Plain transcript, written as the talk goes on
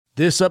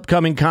This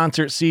upcoming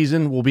concert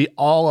season will be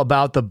all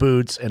about the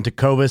boots, and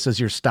Tecovas is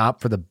your stop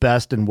for the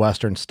best in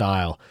Western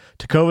style.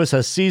 Tecovas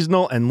has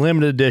seasonal and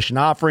limited edition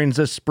offerings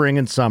this spring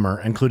and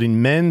summer,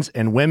 including men's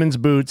and women's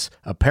boots,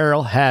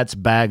 apparel, hats,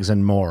 bags,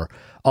 and more.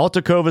 All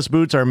Tecovas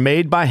boots are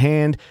made by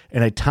hand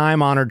in a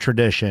time-honored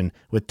tradition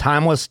with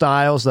timeless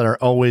styles that are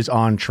always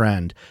on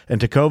trend. And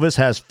Tecovas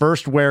has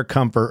first wear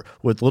comfort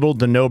with little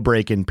to no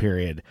break-in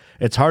period.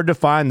 It's hard to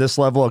find this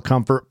level of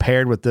comfort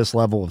paired with this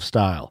level of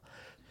style.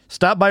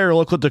 Stop by your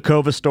local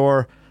Tecovas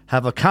store,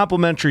 have a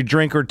complimentary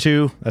drink or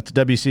two, that's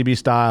WCB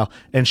style,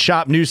 and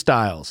shop new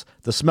styles.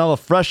 The smell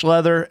of fresh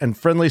leather and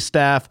friendly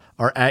staff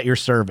are at your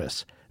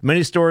service.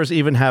 Many stores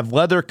even have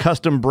leather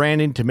custom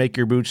branding to make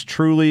your boots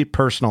truly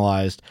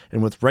personalized.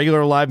 And with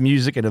regular live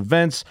music and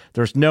events,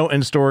 there's no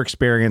in-store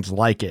experience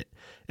like it.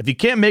 If you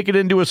can't make it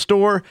into a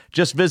store,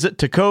 just visit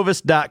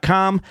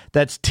tecovas.com.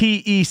 That's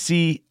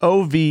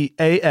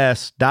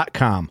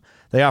TECOVAS.com.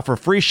 They offer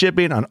free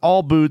shipping on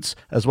all boots,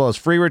 as well as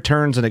free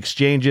returns and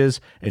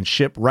exchanges, and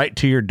ship right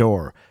to your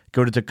door.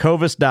 Go to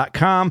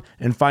tecovas.com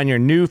and find your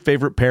new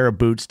favorite pair of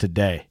boots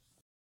today.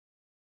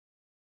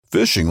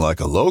 Fishing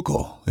like a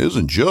local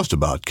isn't just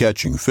about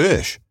catching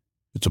fish.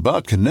 It's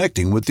about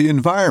connecting with the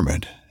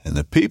environment and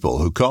the people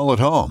who call it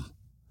home.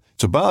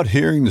 It's about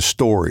hearing the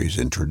stories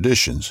and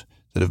traditions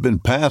that have been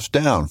passed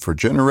down for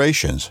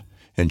generations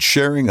and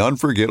sharing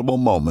unforgettable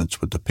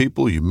moments with the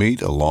people you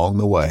meet along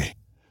the way.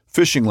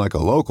 Fishing like a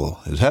local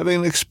is having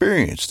an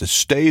experience that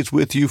stays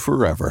with you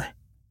forever.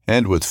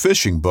 And with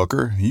Fishing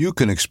Booker, you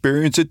can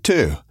experience it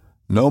too,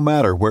 no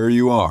matter where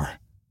you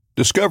are.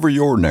 Discover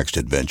your next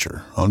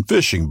adventure on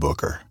Fishing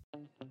Booker.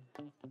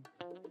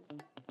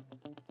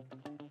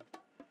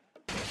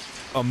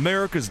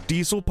 America's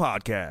Diesel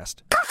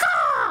Podcast.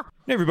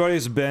 Hey everybody,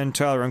 it's Ben,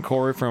 Tyler, and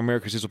Corey from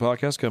America's Diesel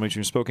Podcast, coming to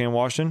you in Spokane,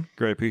 Washington.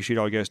 Great, appreciate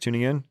all you guys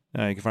tuning in.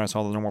 You can find us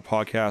on all the normal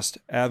podcast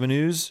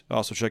avenues.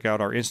 Also check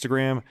out our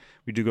Instagram.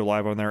 We do go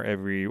live on there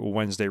every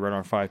Wednesday right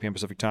around 5 p.m.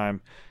 Pacific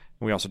time.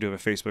 And we also do have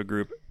a Facebook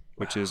group,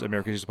 which is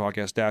America's Diesel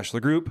Podcast -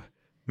 the group.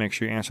 Make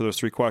sure you answer those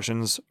 3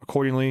 questions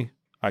accordingly.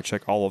 I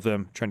check all of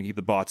them, trying to keep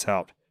the bots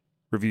out.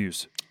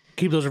 Reviews.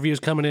 Keep those reviews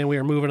coming in. We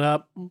are moving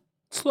up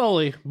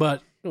slowly,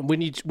 but we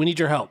need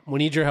your help. We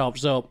need your help.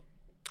 So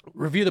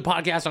review the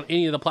podcast on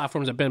any of the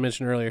platforms that Ben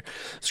mentioned earlier.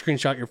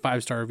 Screenshot your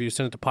 5-star review.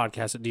 Send it to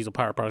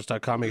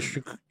podcast@dieselpowerproducts.com.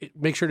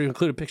 Make sure to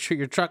include a picture of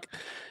your truck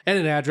and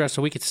an address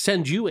so we can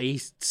send you a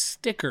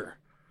sticker.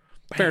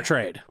 Fair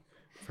trade.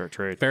 Fair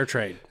trade. Fair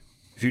trade.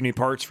 If you need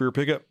parts for your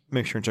pickup,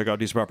 make sure and check out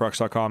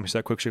dieselpowerproducts.com. It's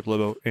that quick ship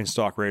logo in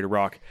stock, ready to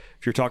rock.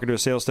 If you're talking to a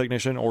sales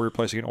technician or you're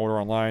placing an order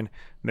online,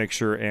 make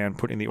sure and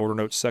put in the order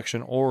notes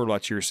section or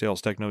let your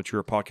sales tech know that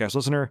you're a podcast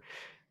listener.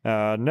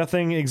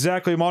 Nothing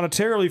exactly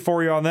monetarily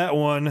for you on that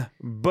one,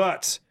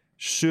 but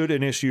should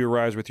an issue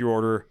arise with your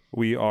order,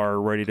 we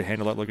are ready to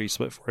handle that lickety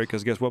split for you.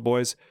 Because guess what,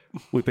 boys?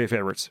 We pay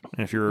favorites.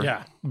 And if you're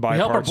buying we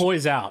help parts, our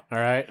boys out, all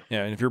right?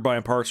 Yeah, and if you're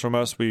buying parts from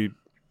us,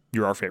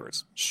 you're our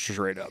favorites,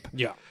 straight up.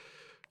 Yeah.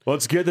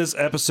 Let's get this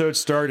episode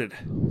started.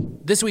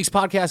 This week's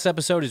podcast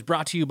episode is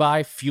brought to you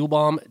by Fuel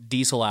Bomb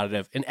Diesel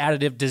Additive, an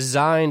additive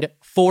designed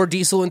for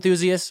diesel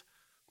enthusiasts,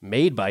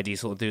 made by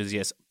diesel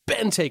enthusiasts.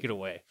 Ben, take it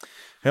away.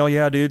 Hell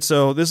yeah, dude.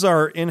 So this is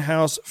our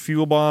in-house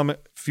Fuel Bomb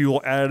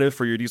fuel additive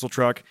for your diesel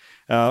truck.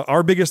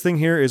 Our biggest thing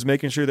here is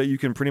making sure that you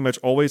can pretty much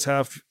always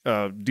have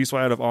diesel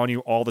additive on you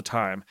all the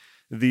time.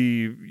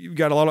 You've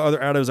got a lot of other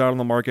additives out on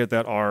the market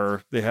that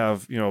they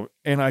have,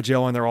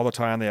 anti-gel in there all the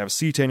time. They have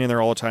cetane in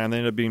there all the time. They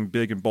end up being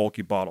big and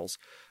bulky bottles.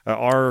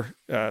 Our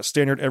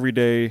standard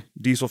everyday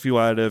diesel fuel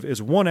additive is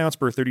 1 ounce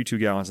per 32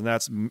 gallons. And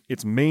that's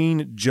its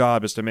main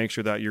job, is to make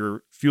sure that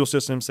your fuel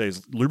system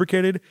stays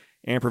lubricated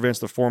and prevents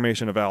the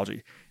formation of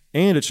algae.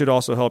 And it should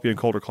also help you in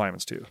colder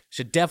climates too.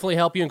 Should definitely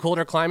help you in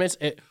colder climates.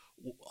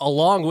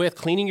 Along with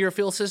cleaning your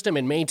fuel system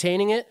and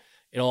maintaining it,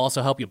 it'll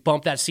also help you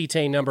bump that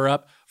cetane number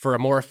up for a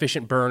more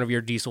efficient burn of your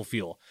diesel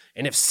fuel.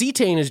 And if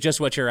cetane is just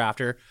what you're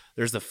after,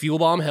 there's the Fuel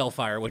Bomb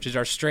Hellfire, which is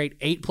our straight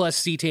 8+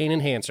 cetane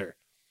enhancer.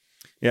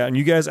 Yeah, and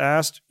you guys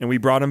asked, and we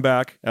brought them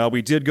back.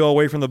 We did go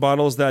away from the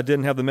bottles that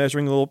didn't have the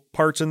measuring little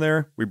parts in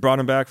there. We brought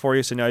them back for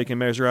you, so now you can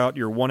measure out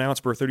your 1 ounce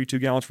per 32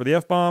 gallons for the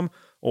F-Bomb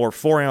or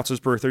 4 ounces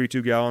per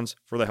 32 gallons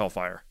for the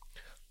Hellfire.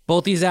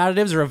 Both these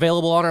additives are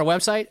available on our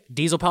website,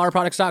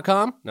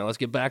 dieselpowerproducts.com. Now let's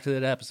get back to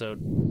that episode.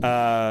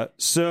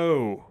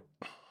 So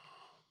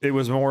it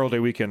was Memorial Day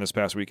weekend this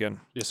past weekend.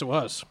 Yes, it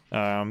was.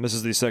 This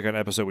is the second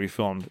episode we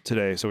filmed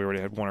today, so we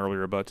already had one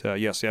earlier. But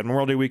yes, we had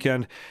Memorial Day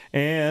weekend,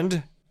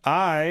 and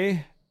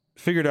I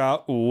figured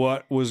out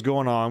what was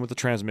going on with the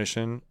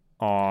transmission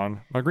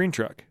on my green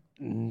truck.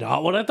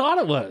 Not what I thought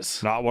it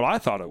was. Not what I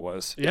thought it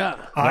was. Yeah.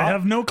 I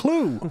have no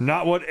clue.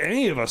 Not what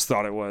any of us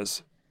thought it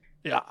was.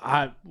 Yeah.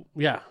 I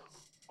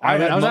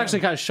was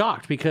actually kind of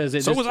shocked because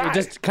it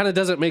just kind of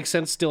doesn't make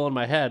sense still in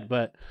my head,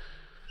 but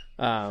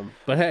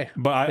hey,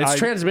 it's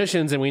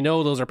transmissions, and we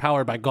know those are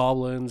powered by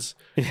goblins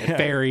and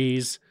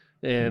fairies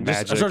and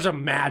just sorts of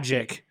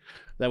magic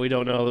that we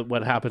don't know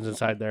what happens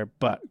inside there,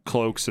 but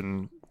cloaks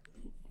and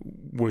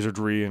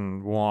wizardry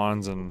and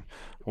wands and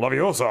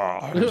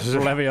Leviosa.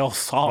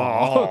 Leviosa. Oh,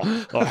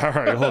 all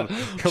right, you're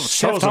the Shift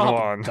chosen up,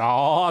 one.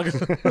 dog.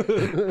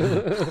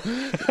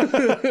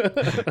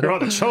 You're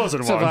the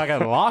chosen So one. I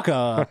can lock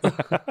up.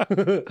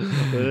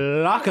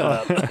 Lock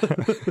up.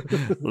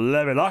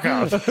 Levy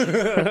lockout.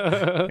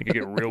 It can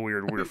get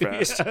real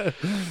fast. Yeah.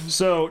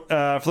 So,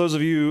 for those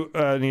of you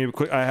need a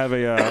quick, I have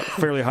a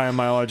fairly high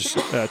mileage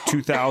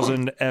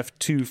 2000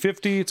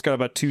 F-250. It's got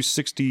about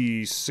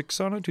 266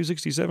 on it,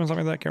 267,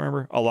 something like that. Can't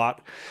remember. A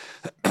lot.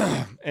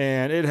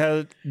 And it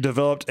has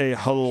developed a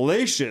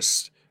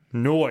hellacious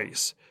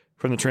noise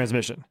from the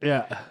transmission.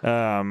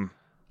 Yeah.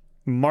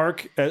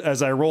 Mark,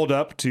 as I rolled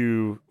up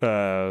to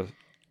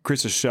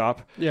Chris's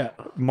shop, Yeah.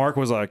 Mark Mark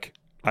was like,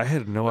 I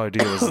had no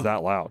idea it was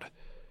that loud.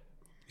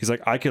 He's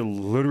like, I could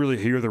literally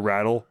hear the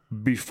rattle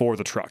before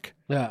the truck.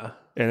 Yeah.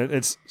 And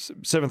it's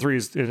 7.3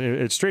 is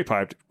it's straight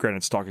piped.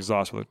 Granted, stock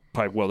exhaust with a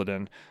pipe welded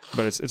in,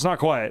 but it's not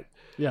quiet.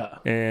 Yeah.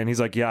 And he's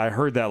like, yeah, I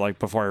heard that like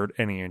before I heard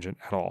any engine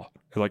at all.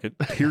 Like it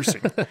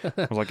piercing.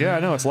 I was like, yeah, I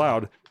know it's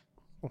loud.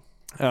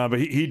 But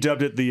he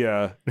dubbed it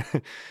the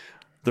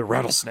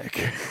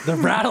rattlesnake. The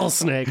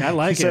rattlesnake. I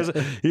like it.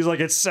 He's like,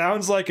 it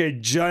sounds like a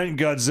giant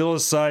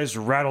Godzilla-sized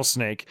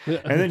rattlesnake.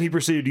 And then he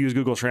proceeded to use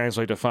Google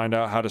Translate to find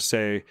out how to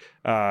say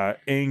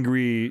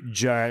angry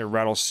giant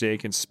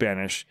rattlesnake in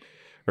Spanish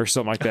or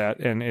something like that.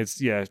 And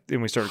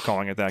and we started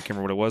calling it that. I can't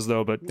remember what it was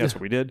though, but that's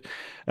what we did.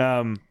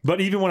 But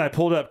even when I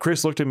pulled up,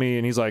 Chris looked at me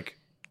and he's like,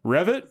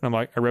 rev it? And I'm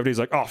like, I revved it. He's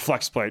like, oh,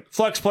 flex plate.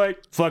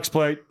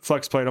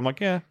 I'm like,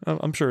 yeah,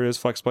 I'm sure it is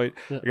flex plate.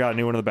 I got a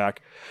new one in the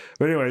back.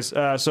 But anyways,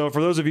 so for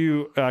those of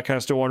you kind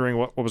of still wondering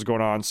what was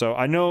going on. So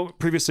I know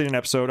previously in an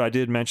episode, I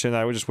did mention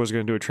that I just was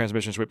going to do a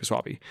transmission swappy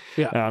swappy.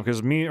 Yeah.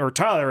 Because me or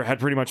Tyler had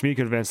pretty much me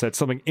convinced that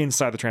something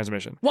inside the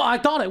transmission. Well, I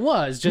thought it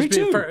was just Me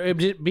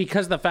too.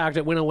 because of the fact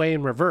it went away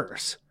in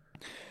reverse,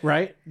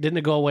 right? Didn't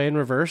it go away in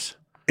reverse?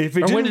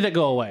 When did it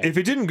go away? If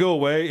it didn't go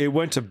away, it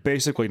went to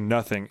basically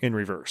nothing in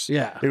reverse.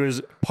 Yeah. It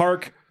was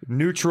park,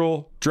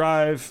 neutral,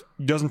 drive,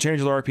 doesn't change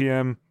the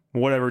RPM,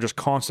 whatever, just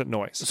constant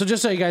noise. So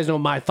just so you guys know,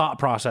 my thought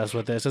process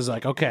with this is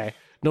like, okay,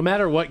 no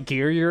matter what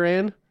gear you're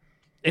in,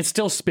 it's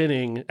still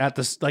spinning at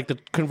this, like the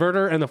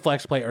converter and the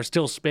flex plate are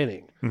still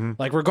spinning,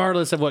 like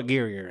regardless of what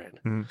gear you're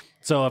in.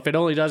 So if it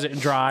only does it in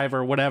drive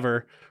or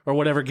whatever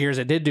gears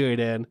it did do it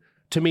in,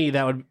 to me,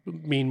 that would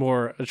mean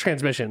more a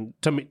transmission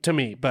to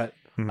me. But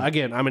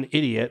again, I'm an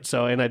idiot,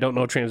 and I don't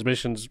know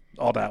transmissions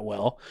all that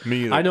well.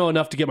 Me either. I know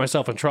enough to get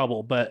myself in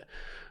trouble, but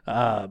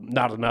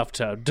not enough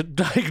to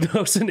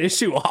diagnose an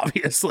issue,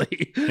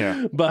 obviously.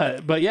 Yeah.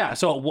 But yeah,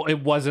 so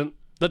it wasn't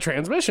the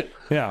transmission.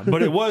 Yeah,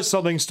 but it was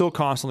something still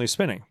constantly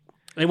spinning.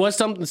 It was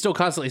something still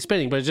constantly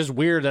spinning, but it's just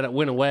weird that it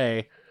went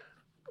away.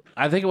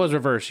 I think it was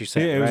reverse, you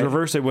said. Yeah, it was right?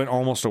 reversed. It went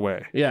almost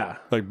away. Yeah.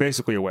 Like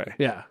basically away.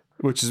 Yeah.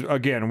 Which is,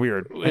 again,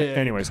 weird.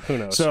 Anyways. Who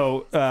knows?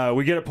 So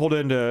we get it pulled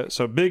into...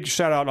 So big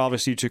shout out,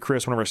 obviously, to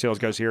Chris, one of our sales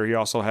guys here. He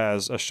also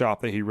has a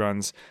shop that he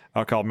runs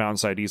called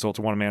Mountainside Diesel. It's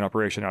a one-man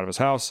operation out of his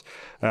house.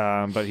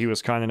 But he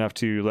was kind enough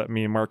to let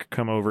me and Mark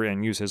come over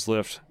and use his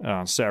lift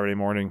on Saturday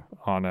morning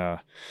on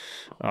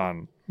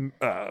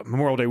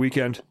Memorial Day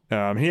weekend.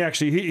 He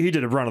actually he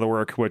did a run of the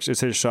work, which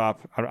is his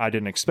shop. I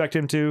didn't expect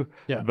him to,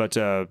 but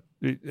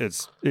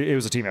it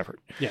was a team effort.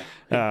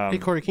 Yeah. Hey,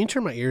 Corey, can you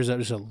turn my ears up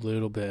just a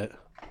little bit?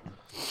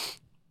 Is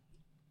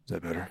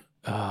that better?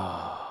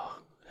 Oh,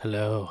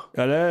 hello.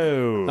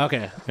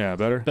 Okay. Yeah,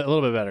 better? a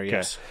little bit better,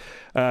 yes.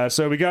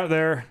 So we got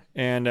there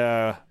and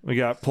we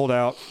got pulled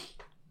out.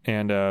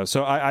 And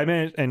so I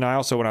managed, and I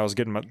also, when I was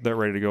getting that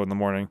ready to go in the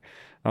morning,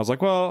 I was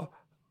like, well,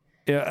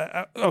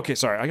 yeah, okay,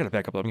 sorry, I got to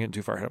back up. I'm getting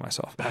too far ahead of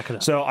myself. Back it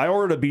up. So I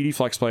ordered a BD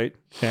flex plate,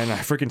 and I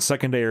freaking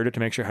second aired it to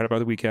make sure I had it by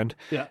the weekend.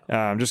 Yeah.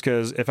 Just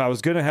because if I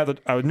was going to have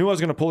I knew I was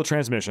going to pull the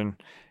transmission,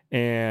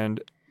 and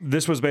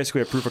this was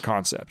basically a proof of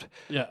concept.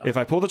 Yeah. If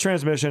I pull the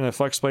transmission and the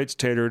flex plate's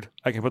tatered,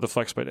 I can put the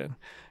flex plate in.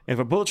 If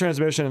I pull the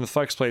transmission and the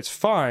flex plate's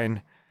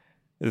fine,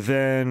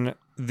 then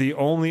the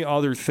only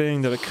other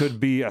thing that it could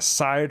be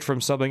aside from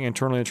something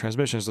internally in the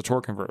transmission is the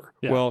torque converter.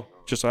 Yeah. Well,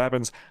 just so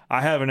happens,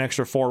 I have an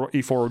extra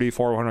E4OD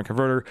 4100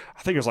 converter.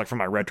 I think it was like from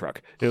my red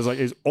truck. It was like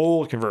his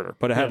old converter,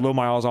 but it had low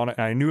miles on it,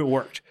 and I knew it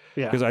worked.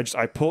 Yeah. Because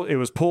I pulled it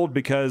was pulled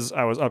because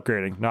I was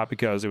upgrading, not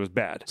because it was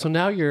bad. So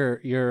now your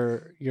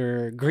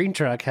green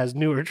truck has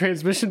newer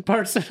transmission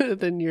parts in it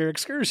than your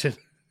Excursion.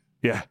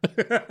 Yeah.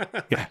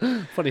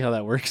 Yeah. Funny how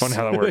that works.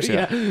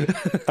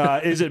 Yeah.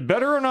 Is it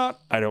better or not?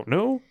 I don't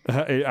know.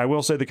 I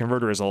will say the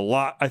converter is a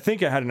lot. I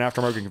think it had an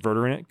aftermarket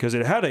converter in it because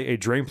it had a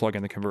drain plug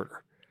in the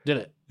converter. Did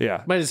it?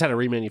 Yeah. Might have just had a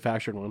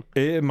remanufactured one.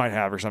 It might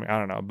have or something. I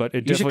don't know. But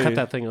it you definitely... should cut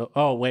that thing.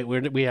 Oh, wait.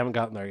 We haven't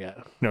gotten there yet.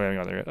 No, we haven't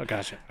gotten there yet. Oh,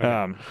 gotcha.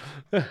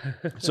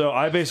 Okay. So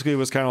I basically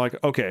was kind of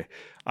like, okay,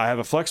 I have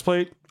a flex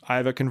plate. I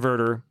have a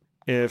converter.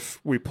 If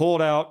we pull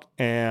it out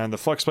and the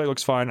flex plate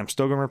looks fine, I'm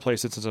still going to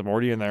replace it since I'm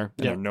already in there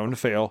and I'm known to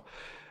fail.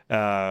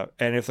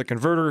 And if the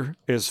converter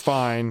is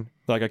fine,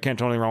 like I can't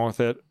tell anything wrong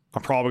with it,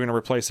 I'm probably going to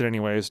replace it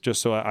anyways,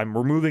 just so I'm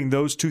removing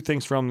those two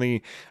things from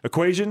the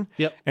equation.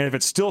 Yep. And if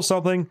it's still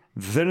something,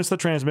 then it's the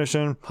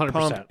transmission. 100%.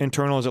 Pump,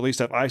 internals, at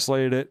least I've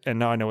isolated it, and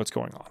now I know what's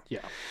going on.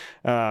 Yeah.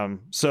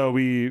 So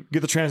we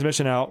get the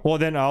transmission out. Well,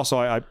 then also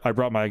I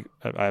brought I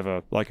had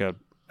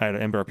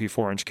an MBRP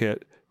 4-inch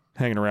kit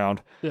hanging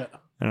around. Yeah.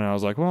 And I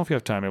was like, well, if you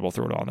have time, maybe we'll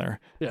throw it on there.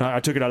 Yeah.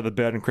 I took it out of the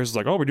bed, and Chris was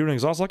like, oh, we're doing an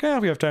exhaust. Like, yeah,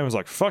 if we have time. I was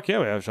like, fuck yeah,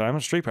 we have time. I'm going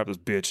to straight pipe this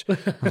bitch. I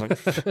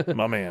was like,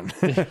 my man.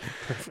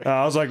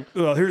 I was like,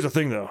 well, here's the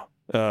thing,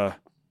 though.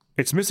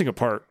 It's missing a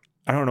part.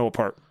 I don't know what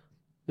part.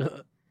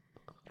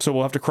 So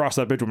we'll have to cross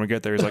that bridge when we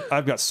get there. He's like,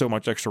 I've got so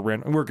much extra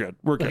rent. We're good.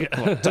 We're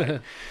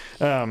good.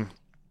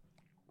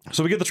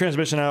 So we get the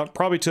transmission out.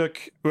 Probably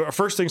took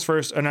first things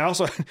first. And I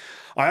also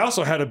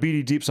had a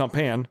BD deep sump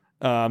pan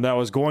that I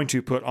was going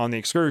to put on the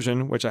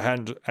Excursion, which I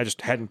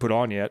just hadn't put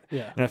on yet.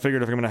 Yeah. And I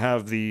figured if I'm going to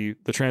have the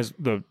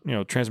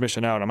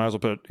transmission out, I might as well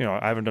put,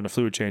 I haven't done a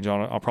fluid change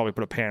on it. I'll probably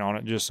put a pan on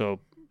it just to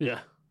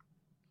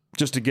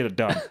get it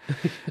done.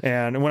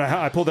 And when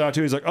I pulled it out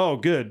too, he's like, oh,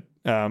 good.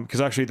 Because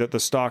actually the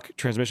stock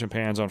transmission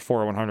pans on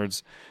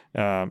 40100s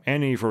and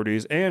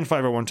E40s and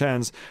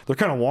 50110s, they're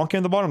kind of wonky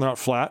on the bottom. They're not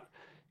flat.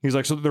 He's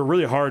like, so they're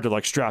really hard to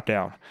like strap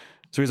down.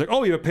 So he's like,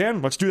 oh, you have a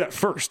pan? Let's do that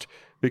first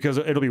because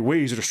it'll be way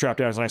easier to strap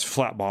down. It's a nice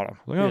flat bottom.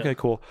 I'm like, okay,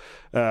 cool.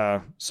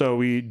 So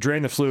we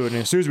drained the fluid,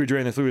 and as soon as we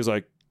drained the fluid, he's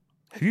like,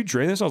 have you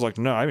drained this? I was like,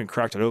 no, I haven't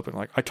cracked it open.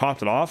 Like I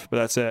topped it off, but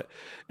that's it.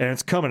 And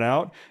it's coming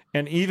out.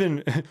 And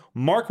even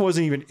Mark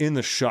wasn't even in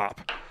the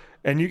shop.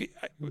 And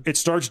it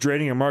starts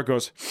draining, and Mark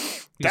goes,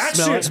 that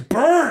shit's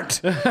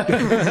burnt.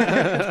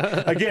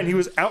 Again, he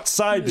was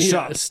outside the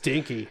shop.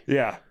 Stinky.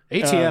 Yeah.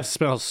 ATF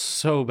smells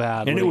so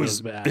bad. And it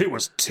was bad. It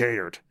was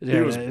teared. Yeah,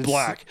 it was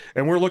black.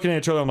 And we're looking at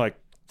each other. I'm like,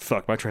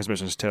 fuck, my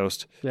transmission's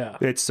toast. Yeah.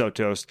 It's so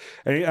toast.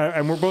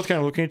 And we're both kind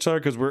of looking at each other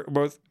because we're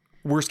both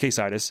worst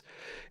case-itis.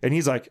 And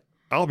he's like,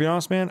 I'll be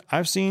honest, man,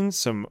 I've seen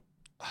some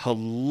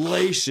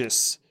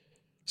hellacious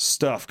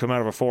stuff come out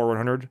of a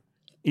 4100,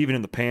 even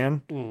in the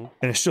pan, and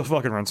it still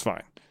fucking runs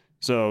fine.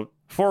 So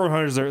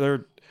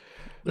 4100s,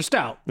 they're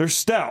stout. They're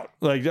stout.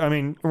 Like, I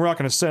mean, we're not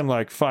going to send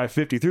like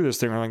 550 through this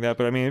thing or like that.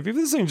 But I mean, if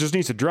this thing just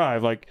needs to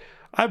drive, like,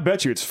 I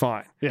bet you it's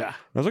fine. Yeah.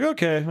 I was like,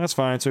 okay, that's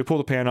fine. So we pulled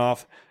the pan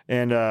off,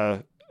 and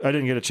I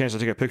didn't get a chance to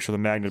take a picture of the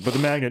magnet, but the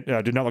magnet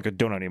did not look like a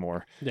donut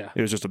anymore. Yeah.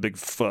 It was just a big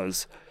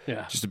fuzz.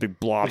 Yeah. Just a big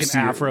blob. Like an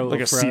afro.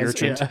 Like a fuzz. sea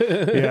urchin.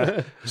 Yeah.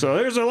 Yeah. So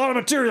there's a lot of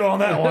material on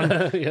that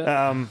one.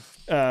 Yeah.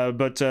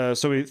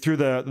 So we threw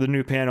the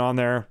new pan on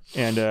there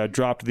and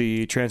dropped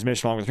the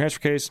transmission along with the transfer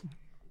case.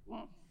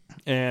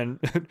 And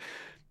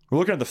we're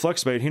looking at the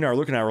flex plate. He and I are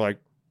looking at it, we're like,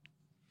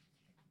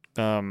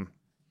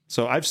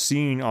 so I've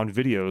seen on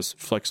videos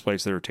flex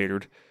plates that are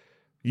tatered.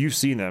 You've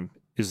seen them.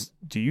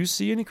 Do you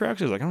see any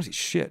cracks? He's like, I don't see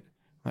shit.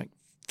 I'm like,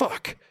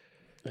 fuck.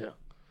 Yeah.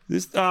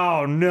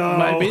 Oh no. It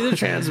might be the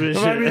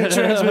transmission. It might be the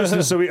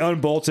transmission. So we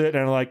unbolt it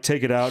and like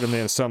take it out in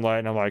the sunlight,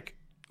 and I'm like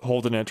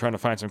holding it, trying to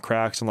find some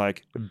cracks and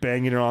like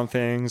banging it on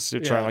things to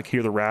try and like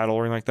hear the rattle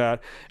or anything like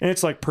that. And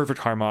it's like perfect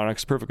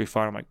harmonics, perfectly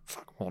fine. I'm like,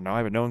 fuck, well, now I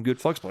have a known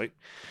good flex plate.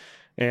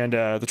 And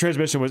the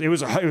transmission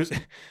was hot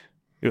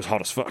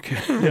as fuck.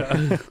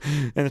 Yeah.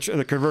 And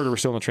the converter was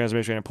still in the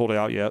transmission. I hadn't pulled it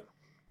out yet.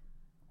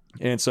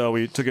 And so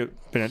we took a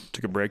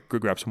break, go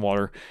grab some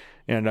water,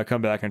 and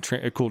come back and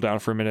it cooled down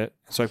for a minute.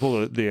 So I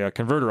pulled the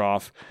converter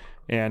off,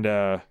 and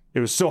it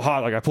was so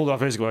hot, like I pulled it off,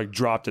 basically like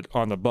dropped it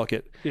on the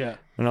bucket. Yeah.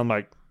 And I'm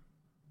like,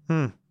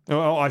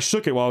 Well, I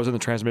shook it while I was in the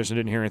transmission,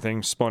 didn't hear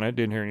anything, spun it,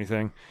 didn't hear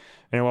anything.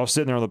 And while I was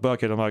sitting there on the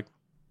bucket, I'm like,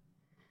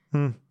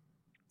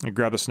 I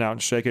grab the snout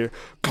and shake it.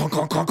 Clunk,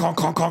 clunk, clunk, clunk,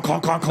 clunk, clunk,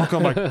 clunk, clunk, clunk.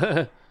 I'm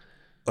like,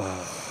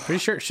 pretty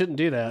sure it shouldn't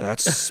do that.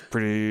 that's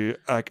pretty,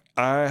 like,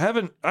 I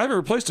haven't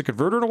replaced a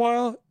converter in a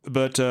while,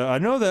 but I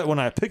know that when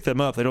I pick them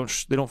up, they don't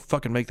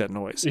fucking make that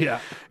noise. Yeah.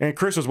 And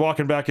Chris was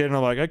walking back in, and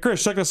I'm like, hey,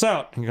 Chris, check this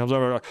out. He comes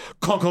over, like,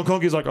 clunk, clunk,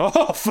 clunk. He's like,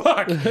 oh,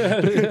 fuck.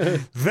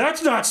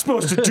 That's not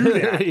supposed to do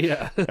that.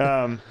 Yeah.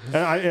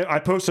 And I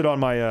posted on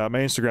my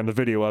Instagram the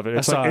video of it.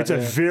 It's a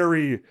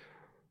very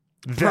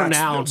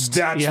pronounced.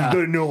 That's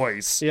the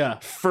noise. Yeah.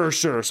 For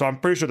sure. So I'm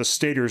pretty sure the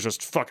stator is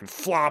just fucking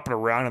flopping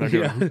around and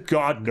they're doing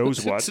God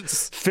knows what.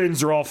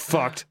 Fins are all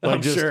fucked. Like,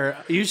 I'm sure.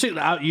 You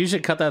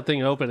should cut that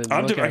thing open and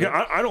look at it.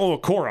 I don't know a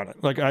core on it.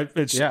 Like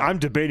I'm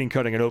debating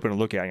cutting it open and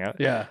looking at it.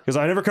 Yeah. Because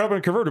I never cut open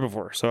a converter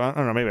before. So I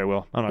don't know. Maybe I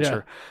will. I'm not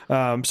sure.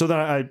 So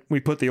then we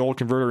put the old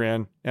converter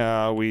in.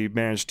 We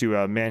managed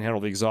to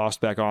manhandle the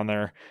exhaust back on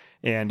there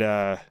and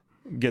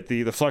get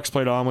the flex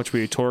plate on, which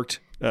we torqued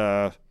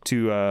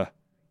to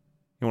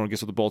you want to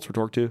guess what the bolts were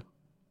torqued to?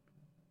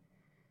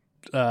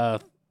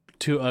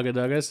 2 Ugga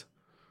Duggas.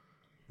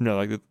 No,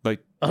 you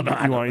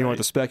want what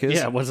the spec is?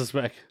 Yeah, what's the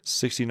spec?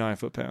 69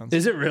 foot-pounds.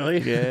 Is it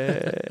really?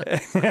 Yeah.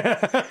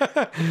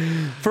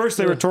 First,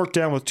 they were torqued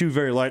down with 2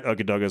 very light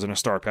Ugga Duggas in a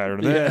star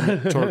pattern.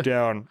 Then torqued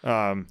down,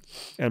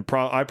 and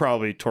I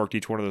probably torqued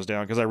each one of those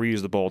down because I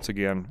reused the bolts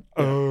again.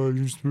 Oh,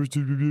 you're supposed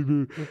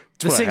to.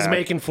 This thing's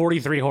making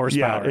 43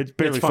 horsepower. Yeah, it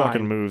barely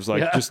fucking moves.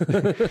 Just.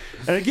 And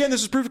again,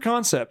 this is proof of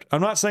concept.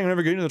 I'm not saying I'm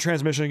never getting into the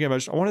transmission again,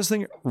 but I want this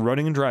thing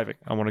running and driving.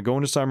 I want to go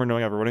into summer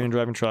knowing I have a running and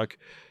driving truck.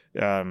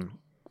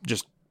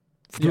 just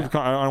I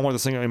don't want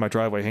this thing in my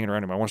driveway hanging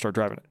around anymore. I want to start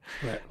driving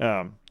it.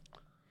 Right.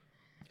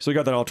 So we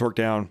got that all torqued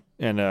down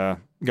and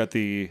got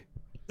the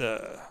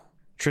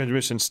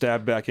transmission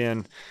stabbed back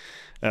in.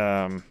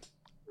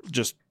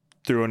 Just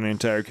threw in an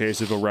entire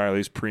case of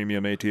O'Reilly's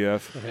premium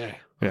ATF. Okay.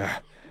 Yeah.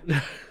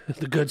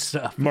 The good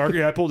stuff. Mark,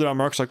 I pulled it out.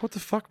 Mark's like, what the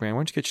fuck, man? Why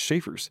don't you get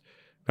Schaefer's?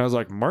 And I was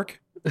like,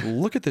 Mark,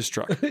 look at this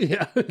truck.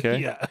 Yeah. Okay.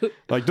 Yeah.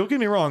 Like, don't get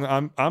me wrong.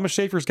 I'm a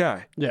Schaefer's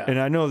guy. Yeah. And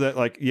I know that,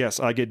 like, yes,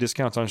 I get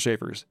discounts on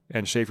Schaefer's,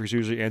 and Schaefer's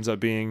usually ends up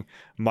being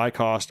my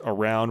cost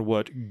around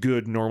what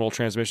good normal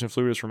transmission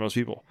fluid is for most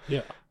people.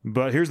 Yeah.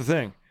 But here's the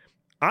thing.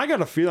 I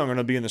got a feeling I'm going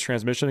to be in this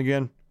transmission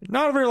again.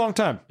 Not a very long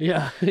time.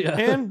 Yeah. Yeah.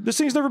 And this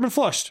thing's never been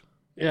flushed.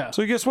 Yeah.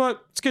 So guess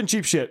what? It's getting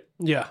cheap shit.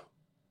 Yeah.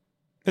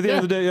 At the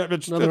end of the day,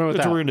 that's what we're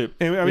going to do.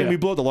 And, I mean, we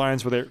blow the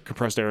lines with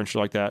compressed air and shit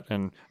like that.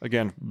 And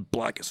again,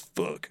 black as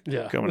fuck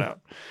coming out.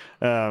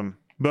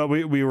 But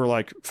we were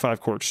like 5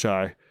 quarts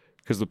shy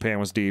because the pan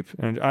was deep.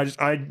 And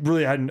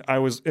I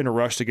was in a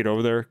rush to get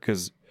over there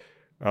because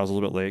I was a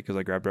little bit late because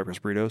I grabbed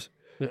breakfast burritos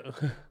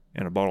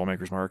and a bottle of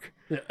Maker's Mark.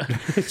 Yeah.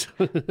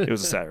 It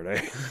was a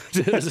Saturday.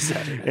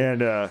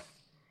 And so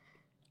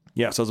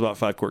I was about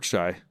 5 quarts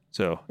shy.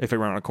 So if I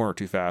ran on a corner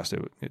too fast,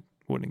 it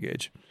wouldn't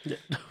engage. Yeah.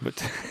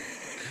 But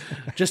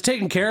just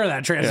taking care of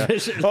that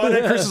transmission. Yeah. Oh, and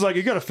then Chris is like,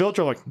 "You got a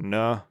filter?" I'm like,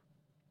 "No."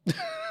 I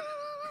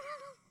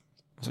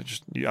was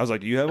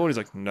like, "Do you have one?" He's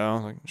like, "No."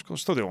 I'm like,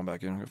 "Just throw the old one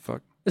back in." I'm like,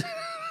 "Fuck."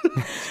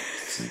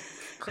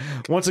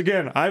 Once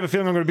again, I have a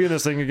feeling I'm going to be in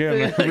this thing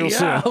again real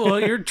soon. Well,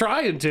 you're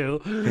trying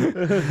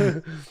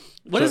to.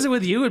 What is it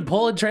with you and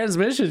pulling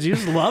transmissions? You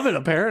just love it,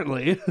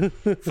 apparently.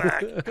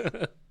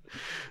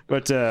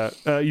 But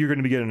you're going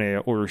to be getting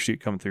an order sheet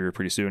coming through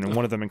pretty soon, and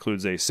one of them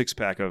includes a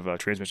 6-pack of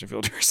transmission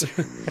filters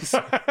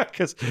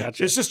because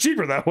it's just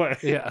cheaper that way.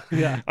 Yeah,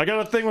 yeah. I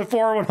got a thing with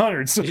 4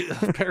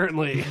 100s.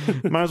 Apparently,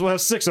 might as well have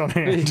 6 on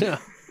hand. Yeah.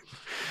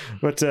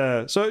 But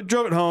so I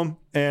drove it home,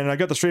 and I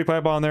got the straight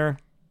pipe on there.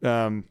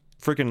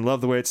 Freaking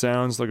love the way it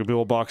sounds, like a big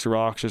old box of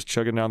rocks just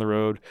chugging down the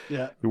road.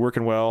 Yeah, you're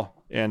working well.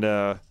 And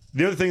the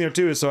other thing there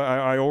too is, so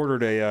I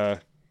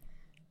ordered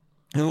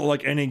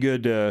like any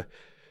good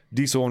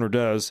diesel owner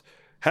does.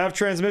 Have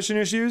transmission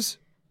issues?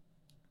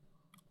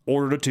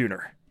 Ordered a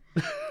tuner.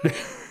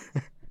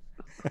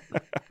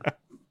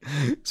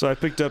 So I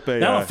picked up a...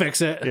 That'll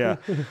fix it. Yeah.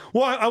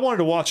 Well, I wanted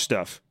to watch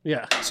stuff.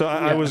 Yeah. So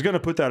I was going to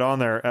put that on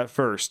there at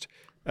first,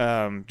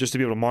 just to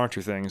be able to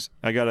monitor things.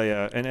 I got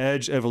an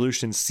Edge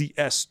Evolution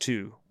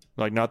CS2,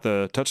 like not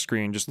the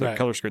touchscreen, just the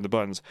color screen, the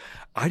buttons.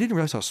 I didn't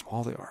realize how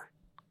small they are.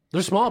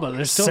 They're small, but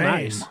they're still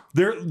nice.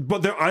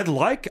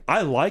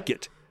 I like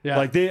it. Yeah.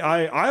 Like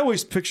I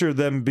always picture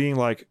them being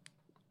like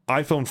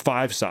iPhone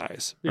 5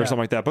 size or something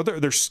like that,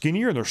 but they're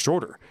skinnier and they're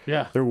shorter.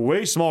 Yeah, they're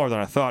way smaller than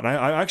I thought, and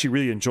I actually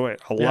really enjoy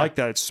it. I like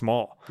that it's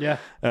small. Yeah,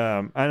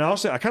 and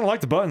also I kind of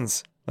like the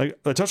buttons.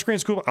 Like the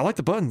touchscreen's cool. I like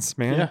the buttons,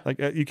 man. Yeah. Like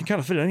you can kind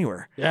of fit it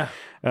anywhere. Yeah.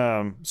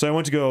 So I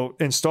went to go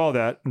install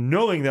that,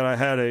 knowing that I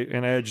had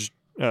an Edge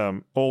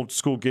old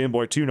school Game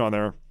Boy tune on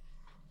there,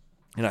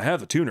 and I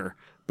have the tuner,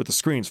 but the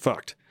screen's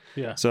fucked.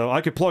 Yeah. So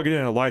I could plug it in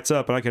and it lights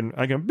up, and I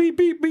can beep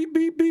beep beep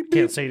beep beep.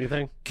 Can't say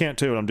anything. Can't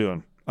tell what I'm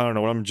doing. I don't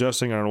know what I'm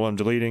adjusting. I don't know what I'm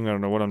deleting. I don't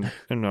know what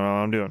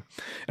I'm doing.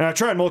 And I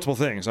tried multiple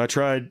things. You're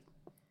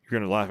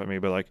going to laugh at me,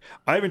 but like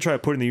I even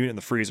tried putting the unit in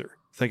the freezer,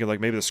 thinking like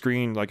maybe the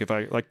screen, like if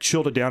I like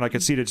chilled it down, I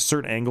could see it at a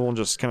certain angle and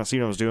just kind of see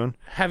what I was doing.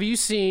 Have you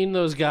seen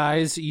those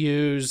guys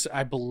use,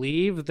 I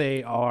believe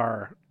they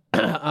are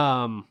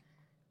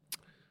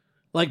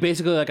like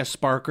basically like a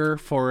sparker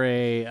for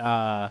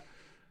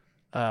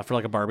for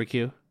like a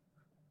barbecue?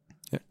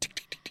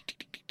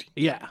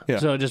 Yeah. Yeah.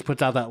 So it just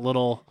puts out that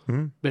little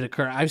bit of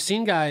current. I've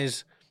seen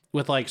guys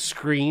with like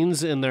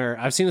screens in their,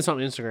 I've seen this on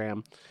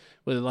Instagram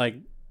with like,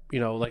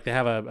 like they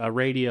have a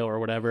radio or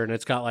whatever, and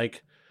it's got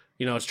like,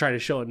 it's trying to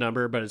show a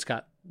number, but it's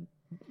got,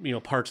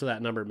 parts of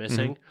that number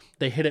missing.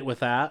 They hit it with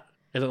that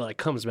and it like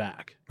comes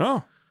back.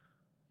 Oh.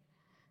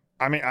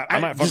 I mean, I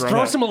might just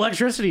throw some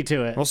electricity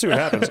to it. We'll see what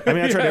happens. I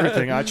mean, I tried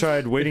everything. I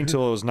tried waiting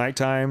till it was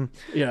nighttime.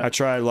 Yeah. I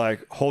tried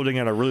like holding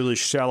at a really, really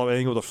shallow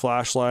angle with a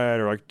flashlight,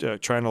 or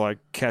like trying to like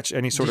catch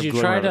any sort of glimmer. Did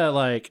you try to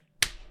like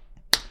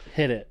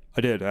hit it?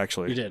 I did,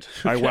 actually. You did.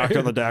 I whacked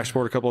on the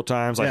dashboard a couple of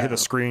times. I hit the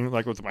screen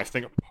like with my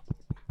finger.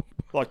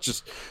 Like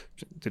just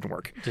didn't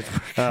work.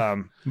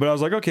 But I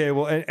was like, okay,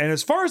 well, and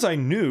as far as I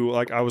knew,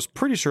 like I was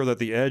pretty sure that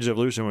the Edge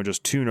Evolution would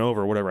just tune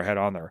over whatever I had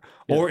on there,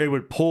 or it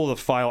would pull the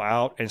file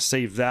out and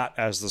save that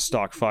as the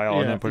stock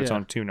file and then put its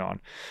own tune on.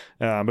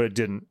 But it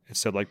didn't. It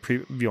said like,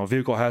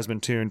 vehicle has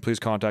been tuned. Please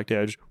contact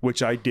Edge,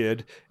 which I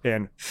did.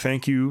 And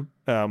thank you,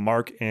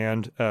 Mark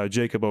and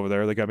Jacob over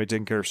there. They got me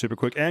taken care of super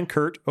quick. And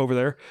Kurt over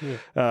there.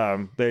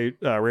 Yeah. They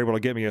were able to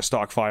get me a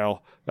stock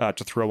file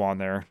to throw on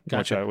there,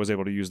 which I was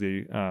able to use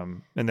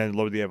and then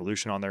load the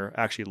Evolution on there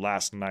actually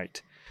last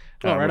night,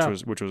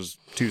 which was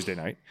Tuesday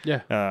night.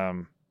 Yeah.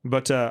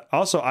 But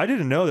also I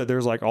didn't know that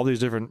there's like all these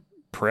different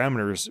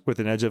parameters with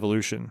an Edge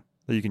Evolution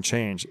that you can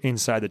change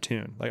inside the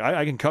tune. Like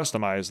I can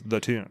customize the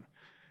tune.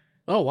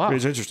 Oh wow,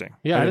 it's interesting.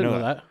 Yeah, I didn't know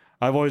that.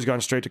 I've always gone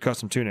straight to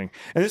custom tuning.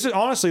 And this is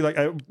honestly like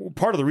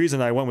part of the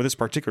reason I went with this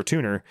particular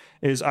tuner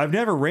is I've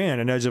never ran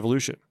an Edge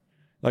Evolution.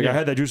 Like I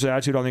had that Juice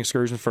Attitude on the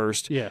Excursion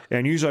first. Yeah.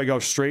 And usually I go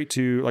straight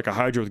to like a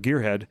Hydra with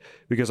gearhead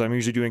because I'm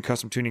usually doing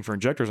custom tuning for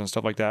injectors and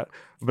stuff like that.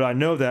 But I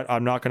know that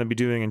I'm not going to be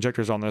doing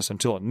injectors on this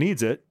until it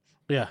needs it.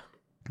 Yeah.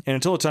 And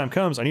until the time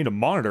comes, I need a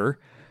monitor.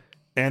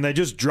 And they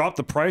just dropped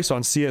the price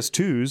on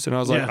CS2s. And I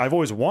was like, I've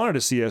always wanted a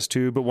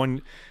CS2, but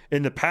when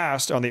in the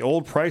past on the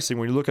old pricing,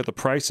 when you look at the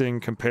pricing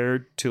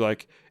compared to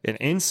like an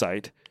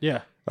Insight,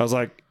 I was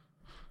like,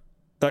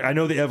 I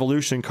know the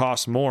Evolution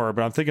costs more,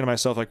 but I'm thinking to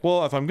myself like,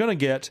 well, if I'm going to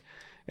get,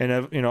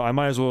 and you know, I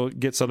might as well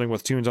get something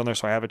with tunes on there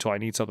so I have it till I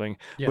need something.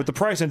 Yeah. But the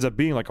price ends up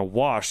being like a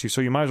wash, so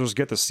you might as well just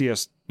get the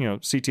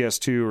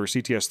CTS2 or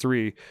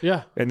CTS3,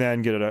 and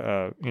then get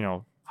a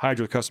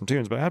Hydra with custom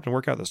tunes. But it happened to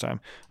work out this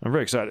time. I'm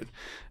very excited.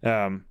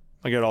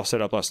 I got it all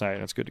set up last night,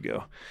 and it's good to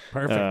go.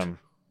 Perfect.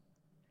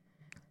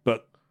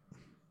 But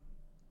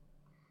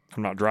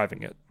I'm not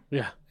driving it.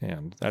 Yeah,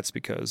 and that's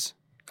because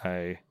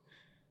I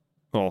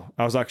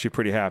was actually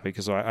pretty happy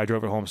because I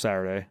drove it home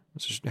Saturday.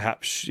 It's just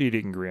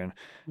shit-eating grin.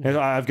 And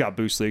I've got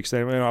boost leaks.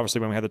 And obviously,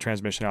 when we had the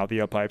transmission out,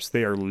 the up pipes,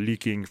 they are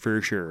leaking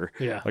for sure.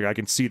 Yeah. Like I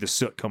can see the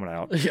soot coming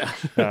out. Yeah.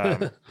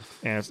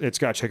 And it's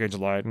got check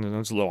engine light and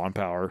it's low on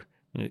power.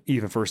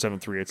 Even for a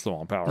 7.3, it's low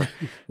on power.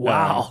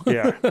 Wow.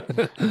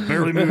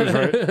 Barely moves,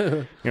 right?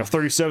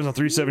 37s and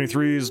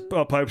 373s,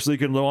 up pipes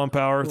leaking, low on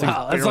power.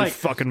 Wow, that's like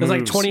fucking moves.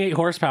 It's like 28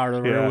 horsepower to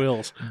the rear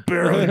wheels.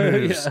 Barely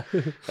moves.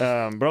 But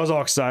I was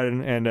all excited,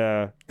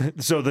 and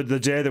so the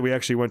day that we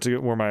actually went to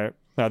where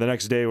the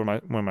next day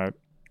when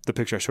the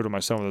picture I showed of my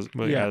son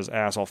with his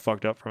ass all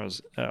fucked up from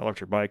his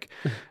electric bike,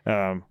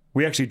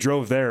 we actually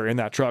drove there in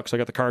that truck. So I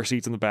got the car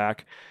seats in the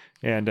back,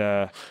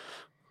 and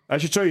I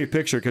should show you a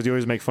picture because you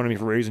always make fun of me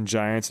for raising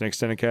giants and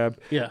extended cab.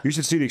 Yeah. You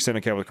should see the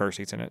extended cab with car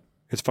seats in it.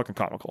 It's fucking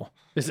comical.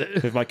 Is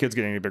it? If my kids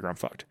get any bigger, I'm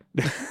fucked.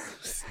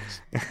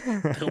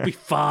 He'll be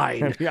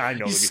fine. Yeah, I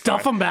know. You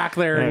stuff him back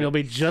there and he'll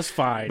be just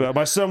fine. But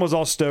my son was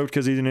all stoked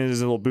because he's in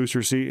his little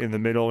booster seat in the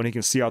middle and he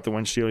can see out the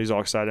windshield. He's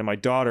all excited. My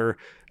daughter,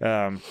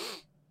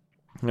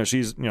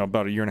 she's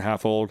about a year and a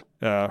half old.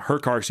 Her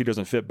car seat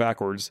doesn't fit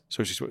backwards,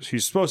 so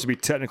she's supposed to be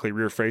technically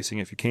rear facing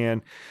if you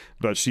can,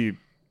 but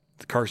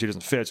the car seat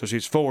doesn't fit, so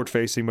she's forward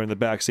facing, but in the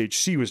back seat,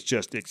 she was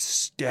just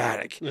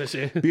ecstatic.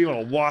 Being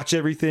able to watch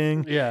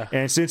everything. Yeah.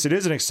 And since it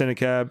is an extended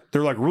cab,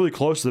 they're like really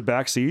close to the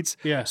back seats.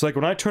 Yeah. So like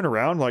when I turn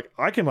around, like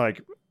I can I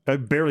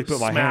barely put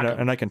my hand out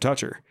and I can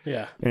touch her.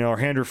 Yeah. Or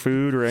hand her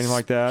food or anything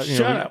like that.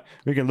 Shut up.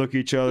 We can look at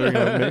each other,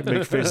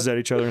 make faces at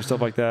each other and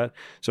stuff like that.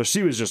 So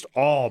she was just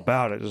all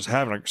about it, just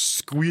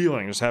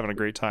squealing, just having a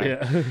great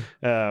time.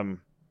 Yeah.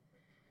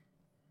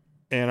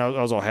 And I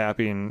was all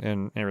happy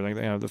and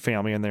everything. The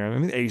family in there. I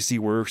mean, the AC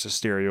works, the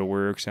stereo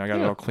works. I got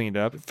it all cleaned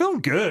up. It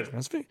felt good.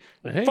 It's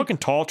a fucking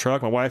tall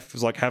truck. My wife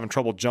was like having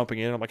trouble jumping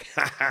in. I'm like,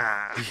 ha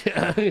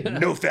ha.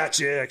 No fat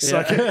chicks.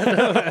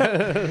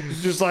 Yeah.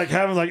 Just like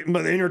having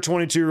the inner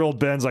 22-year-old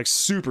Ben's like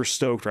super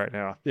stoked right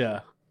now.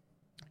 Yeah.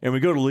 And we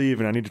go to leave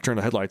and I need to turn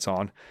the headlights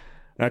on.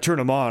 And I turn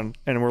them on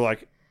and we're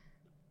like,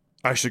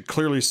 I should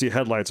clearly see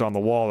headlights on the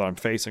wall that I'm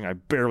facing. I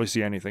barely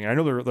see anything. I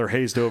know they're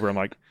hazed over. I'm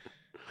like,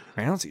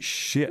 I don't see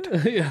shit.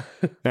 Yeah.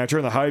 And I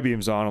turn the high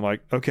beams on. I'm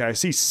like, okay, I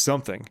see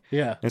something.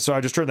 Yeah. And so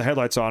I just turn the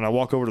headlights on. I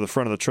walk over to the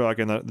front of the truck,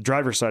 and the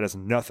driver's side has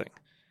nothing.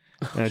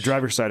 And the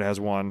driver's side has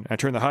one. I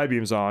turn the high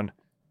beams on.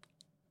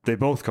 They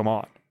both come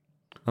on.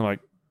 I'm like,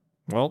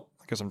 well,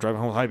 I guess I'm driving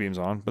home with high beams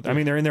on. But I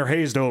mean, they're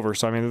hazed over,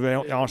 so I mean, they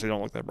honestly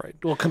don't look that bright.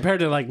 Well, compared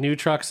to like new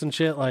trucks and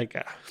shit, like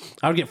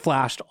I would get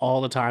flashed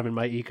all the time in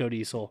my Eco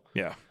Diesel.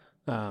 Yeah.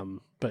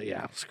 But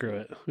yeah, screw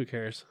it. Who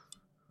cares?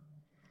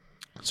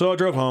 So I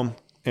drove home.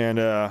 And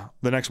the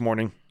next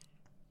morning,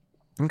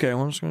 okay,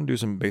 well, I'm just going to do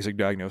some basic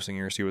diagnosing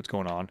here, see what's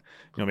going on.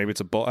 Maybe it's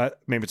a bull,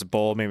 maybe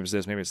it's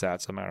this, maybe it's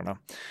that, something, I don't know.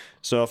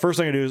 So first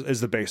thing I do is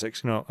the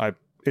basics.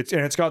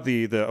 It's got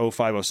the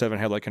 0507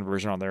 headlight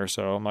conversion on there.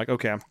 So I'm like,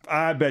 okay,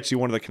 I bet you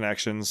one of the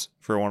connections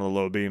for one of the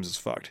low beams is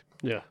fucked.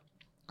 Yeah.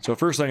 So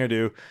first thing I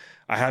do,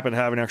 I happen to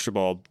have an extra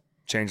bulb,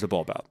 change the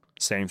bulb out.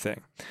 Same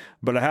thing.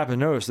 But I happen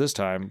to notice this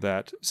time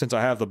that since I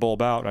have the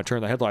bulb out and I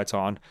turn the headlights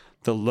on,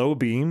 the low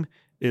beam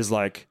is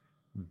like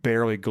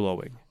barely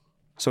glowing.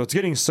 So it's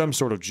getting some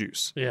sort of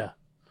juice. Yeah.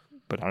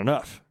 But not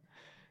enough.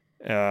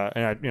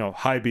 And I,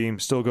 high beam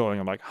still going.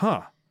 I'm like,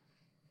 huh.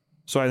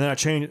 So then I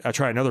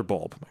try another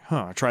bulb. I'm like,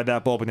 huh. I tried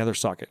that bulb in the other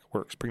socket. It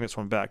works. Bring this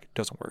one back. It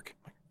doesn't work.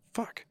 I'm like,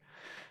 fuck.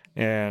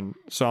 And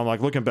so I'm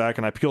like looking back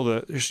and I peel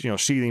the,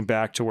 sheathing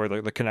back to where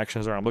the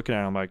connections are. I'm looking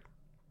at it. I'm like,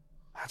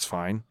 that's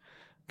fine.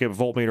 Get a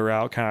voltmeter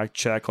out, kind of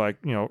check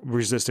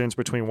resistance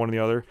between one and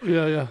the other.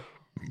 Yeah. Yeah.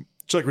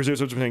 Check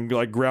resistance between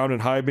like ground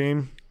and high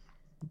beam.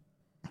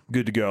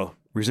 Good to go.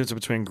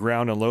 Resistance between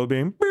ground and low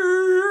beam.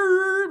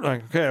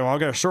 Like, okay, well, I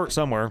got a short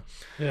somewhere.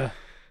 Yeah.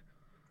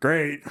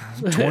 Great.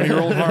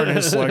 20-year-old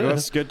harness. Like,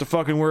 let's get to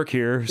fucking work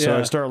here. So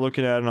I start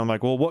looking at it and I'm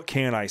like, well, what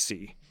can I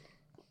see?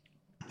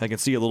 I can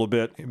see a little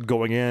bit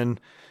going in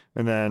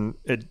and then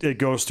it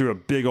goes through a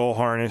big old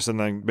harness and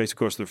then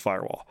basically goes through the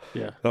firewall.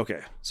 Yeah.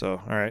 Okay.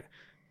 So, all right.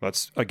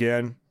 Let's,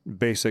 again,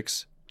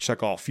 basics.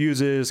 check all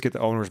fuses, get the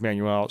owner's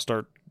manual out,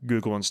 start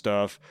Googling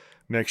stuff,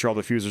 make sure all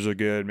the fuses are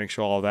good, make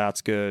sure all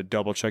that's good,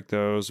 double check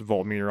those,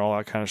 voltmeter, all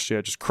that kind of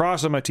shit. Just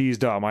crossing my T's,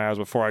 dotting my I's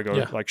before I go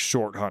like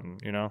short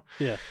hunting, you know?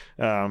 Yeah.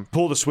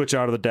 Pull the switch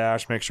out of the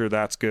dash, make sure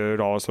that's good,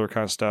 all this other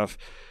kind of stuff.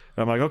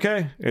 And I'm like,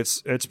 okay,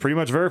 it's pretty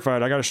much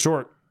verified. I got a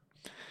short.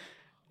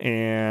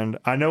 And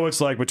I know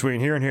it's like between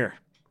here and here.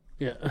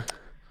 Yeah.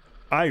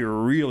 I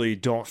really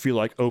don't feel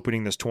like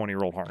opening this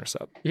 20-year-old harness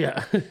up.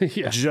 Yeah.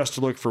 Yeah. Just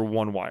to look for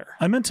one wire.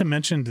 I meant to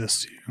mention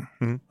this to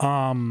you.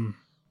 Mm-hmm.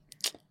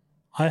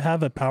 I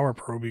have a power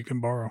probe you can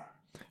borrow.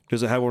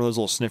 Does it have one of those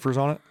little sniffers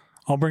on it?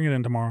 I'll bring it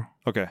in tomorrow.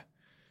 Okay.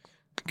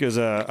 Because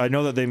I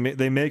know that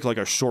they make like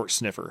a short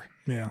sniffer.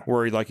 Yeah.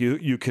 Where like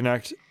you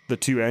connect the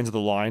two ends of the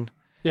line.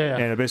 Yeah.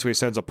 And it basically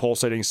sends a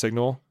pulsating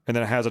signal, and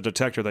then it has a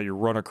detector that you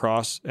run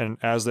across, and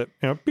as that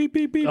beep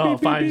beep beep beep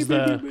finds beep,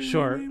 the beep,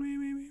 short. beep,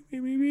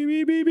 beep,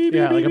 beep, beep, beep,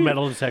 Yeah, like a beep.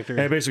 metal detector.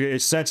 And basically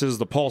it senses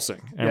the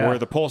pulsing, and where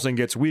the pulsing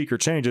gets weak or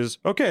changes,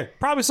 okay,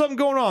 probably something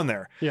going on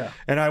there. Yeah.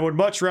 And I would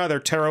much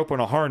rather tear open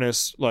a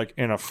harness like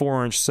in a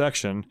 4-inch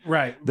section,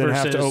 Right. than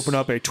have to open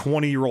up a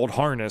 20-year-old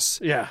harness.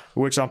 Yeah.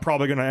 Which I'm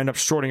probably going to end up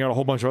shorting out a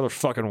whole bunch of other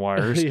fucking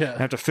wires. Yeah. And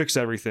have to fix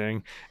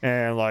everything,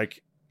 and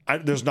like.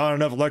 There's not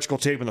enough electrical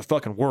tape in the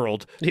fucking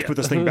world to put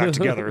this thing back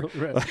together.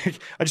 Right. Like,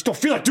 I just don't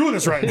feel like doing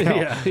this right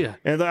now. Yeah.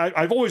 And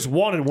I've always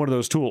wanted one of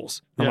those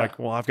tools. I'm like,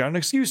 well, I've got an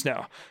excuse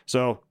now.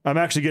 So I'm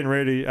actually getting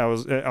ready. I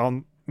was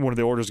on one of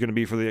the orders going to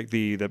be for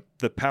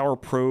the Power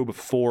Probe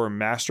 4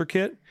 Master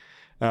Kit,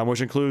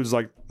 which includes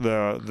like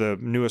the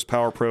newest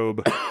Power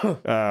Probe,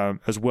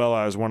 as well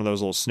as one of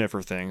those little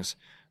sniffer things.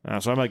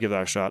 So I might give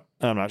that a shot.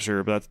 I'm not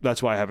sure, but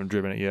that's why I haven't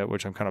driven it yet,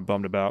 which I'm kind of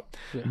bummed about.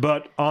 Yeah.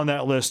 But on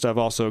that list, I've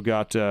also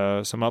got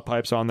some up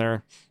pipes on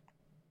there.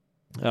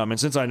 And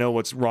since I know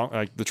what's wrong,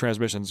 like the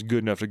transmission's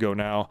good enough to go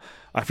now,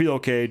 I feel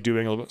okay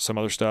doing a little bit, some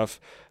other stuff.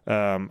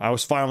 I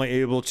was finally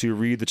able to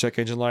read the check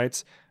engine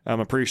lights.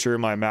 I'm pretty sure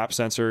my map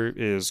sensor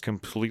is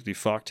completely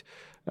fucked,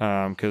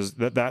 because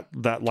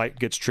that light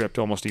gets tripped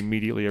almost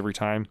immediately every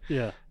time.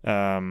 Yeah.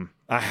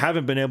 I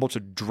haven't been able to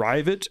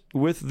drive it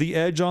with the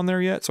edge on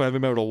there yet, so I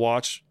haven't been able to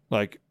watch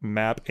like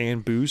map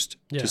and boost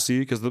to see,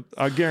 because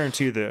I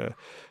guarantee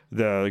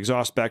the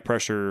exhaust back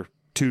pressure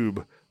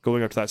tube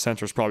going up to that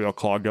sensor is probably all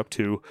clogged up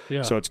too.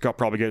 Yeah. So it's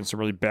probably getting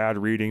some really bad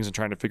readings and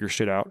trying to figure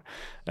shit out.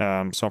 So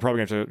I'm probably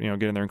going to have to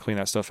get in there and clean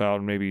that stuff out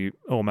and maybe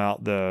ohm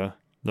out the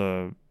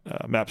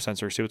map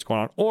sensor, see what's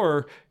going on.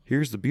 Or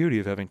here's the beauty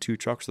of having two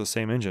trucks with the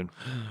same engine.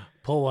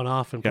 Pull one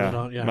off and put it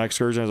on. Yeah. My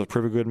Excursion has a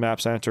pretty good map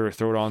sensor.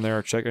 Throw it on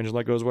there. Check engine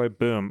light goes away.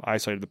 Boom.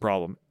 Isolated the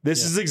problem.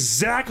 This is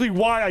exactly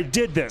why I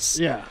did this.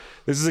 Yeah.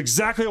 This is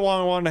exactly why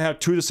I wanted to have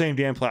two of the same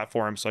damn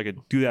platform, so I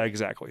could do that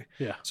exactly.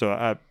 Yeah.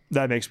 So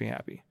that makes me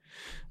happy.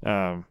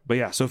 But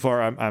yeah, so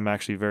far I'm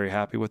actually very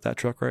happy with that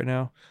truck right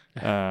now.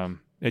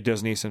 It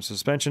does need some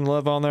suspension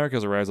love on there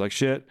because it rides like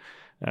shit.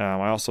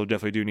 I also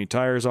definitely do need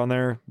tires on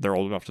there. They're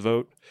old enough to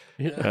vote.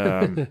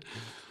 Yeah.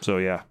 So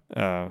yeah,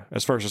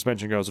 as far as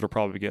suspension goes, it'll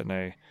probably be getting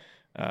a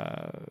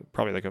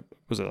probably like a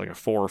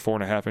 4 or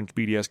 4.5 inch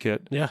BDS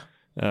kit. Yeah.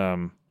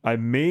 I'm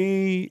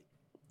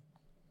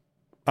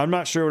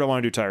not sure what I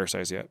want to do tire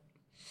size yet.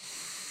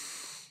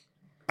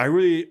 I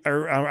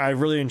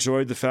really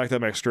enjoyed the fact that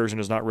my Excursion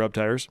does not rub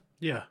tires.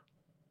 Yeah.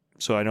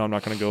 So I know I'm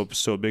not going to go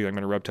so big I'm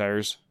going to rub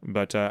tires,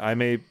 but I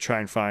may try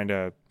and find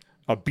a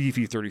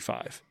beefy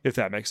 35, if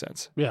that makes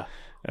sense. Yeah.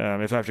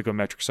 If I have to go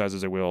metric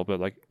sizes, I will, but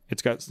like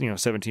it's got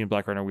 17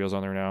 Black Rhino wheels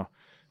on there now.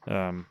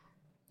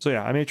 So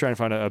yeah, I may try and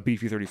find a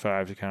beefy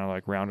 35 to kind of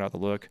like round out the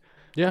look.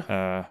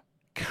 Yeah.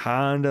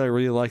 Kind of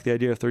really like the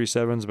idea of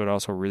 37s, but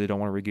also really don't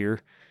want to regear.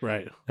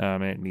 Right.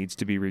 And it needs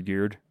to be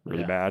regeared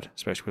really bad,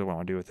 especially with what I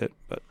want to do with it.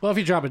 But well, if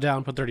you drop it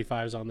down, put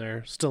 35s on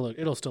there,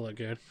 it'll still look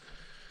good.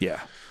 Yeah.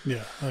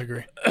 Yeah, I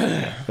agree.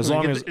 As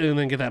long as and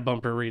then get that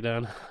bumper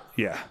redone.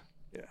 Yeah.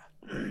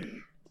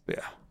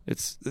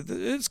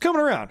 It's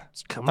coming around.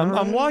 It's coming around.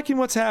 I'm liking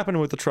what's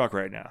happening with the truck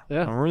right now.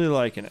 Yeah. I'm really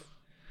liking it.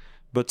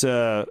 But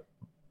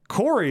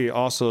Corey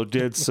also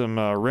did some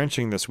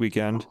wrenching this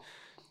weekend.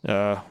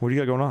 What do you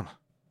got going on?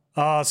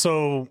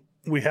 So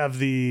we have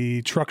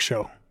the truck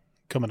show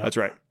coming up. That's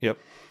right. Yep.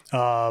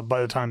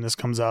 By the time this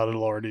comes out,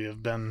 it'll already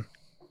have been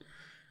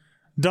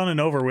done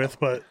and over with.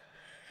 But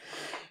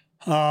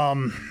I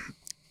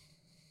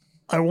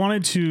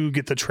wanted to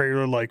get the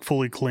trailer like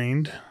fully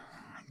cleaned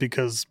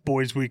because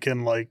Boys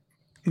Weekend like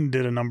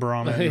did a number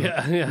on it.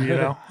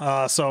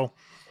 Yeah. So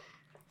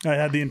I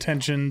had the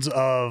intentions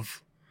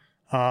of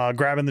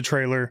grabbing the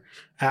trailer,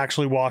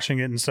 actually washing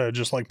it instead of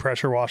just like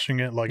pressure washing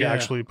it, like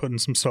actually putting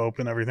some soap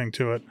and everything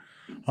to it.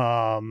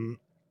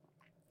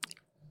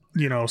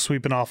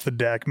 Sweeping off the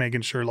deck,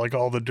 making sure like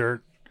all the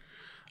dirt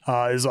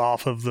is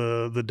off of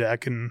the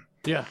deck. And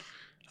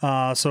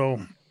so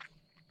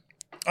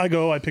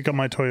I pick up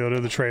my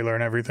Toyota, the trailer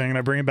and everything, and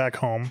I bring it back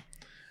home,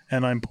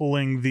 and I'm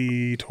pulling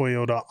the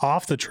Toyota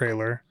off the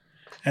trailer,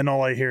 and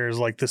all I hear is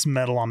like this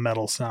metal on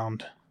metal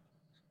sound.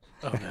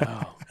 Oh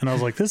no. And I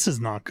was like, this is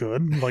not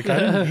good. Like I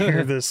didn't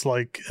hear this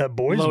like at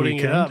Boys Loading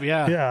Weekend. It up,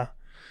 yeah. Yeah.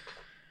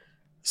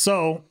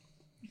 So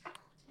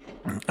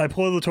I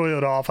pull the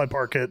Toyota off, I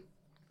park it,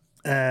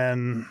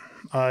 and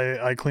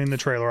I clean the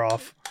trailer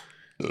off.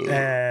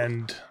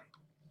 And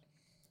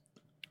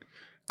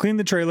clean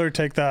the trailer,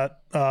 take that,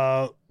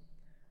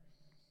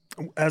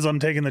 as I'm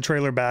taking the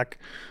trailer back,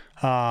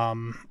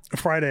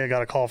 Friday I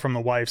got a call from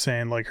the wife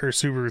saying like her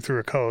Subaru threw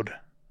a code.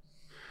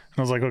 And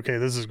I was like, okay,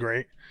 this is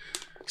great.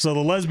 So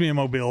the lesbian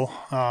mobile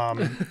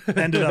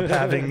ended up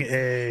having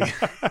a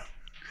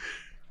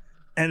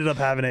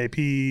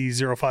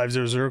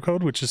P0500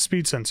 code, which is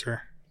speed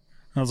sensor.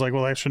 And I was like,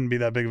 well, that shouldn't be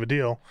that big of a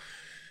deal.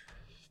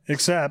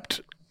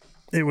 Except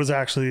it was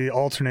actually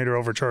alternator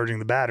overcharging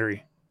the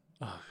battery.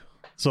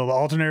 So the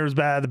alternator was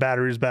bad, the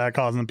battery was bad,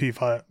 causing the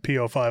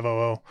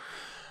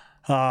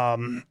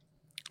P0500.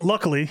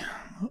 Luckily,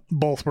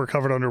 both were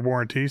covered under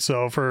warranty.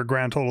 So for a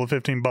grand total of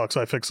 $15,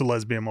 I fixed a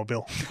lesbian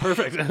mobile.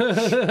 Perfect.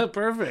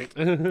 Perfect.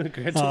 Grand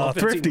total of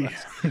Thrifty.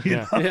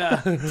 Yeah.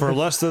 For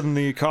less than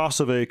the cost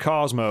of a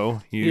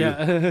Cosmo,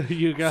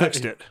 you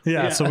fixed it.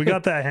 Yeah, so we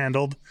got that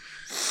handled.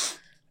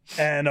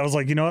 And I was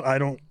like, you know what? I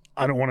don't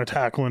want to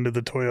tackle into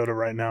the Toyota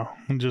right now.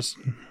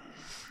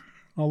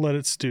 I'll let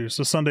it stew.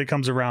 So Sunday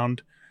comes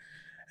around,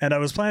 and I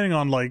was planning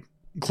on like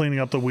cleaning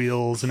up the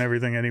wheels and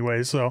everything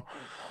anyway. So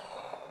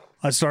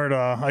I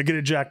get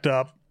it jacked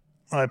up.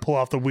 I pull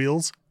off the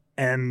wheels,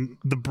 and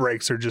the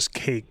brakes are just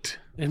caked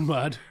in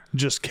mud.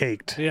 Just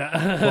caked. Yeah.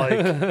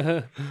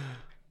 Like,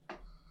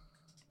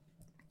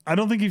 I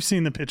don't think you've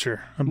seen the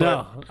picture. But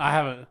no, I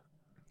haven't.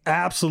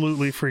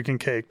 Absolutely freaking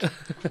caked.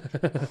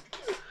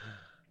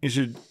 You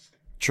should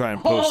try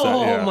and post that.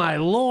 Oh my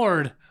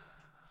Lord.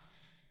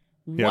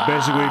 Yeah, wow.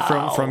 Basically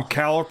from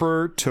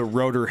caliper to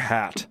rotor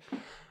hat.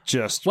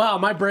 Just wow,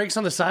 my brakes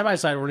on the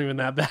side-by-side weren't even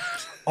that bad.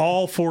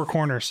 All four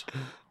corners.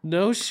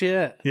 No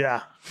shit.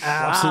 Yeah,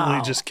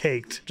 absolutely just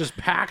caked. Just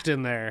packed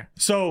in there.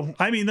 So,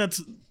 I mean,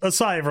 that's a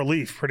sigh of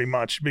relief pretty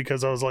much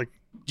because I was like...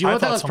 Do you know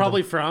what that was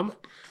probably from?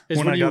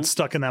 When I got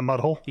stuck in that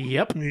mud hole.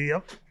 Yep.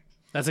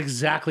 That's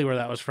exactly where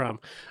that was from.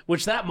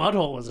 Which that mud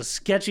hole was a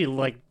sketchy,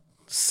 like,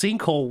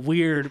 sinkhole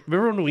weird.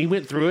 Remember when we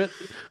went through it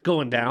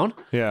going down?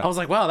 Yeah. I was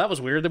like, wow, that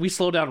was weird that we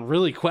slowed down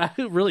really quick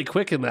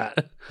in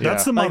that.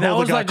 That's the mud like, hole that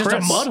was that like got just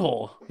Chris. a mud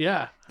hole.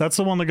 Yeah. That's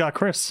the one that got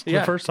Chris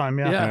the first time.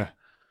 Yeah.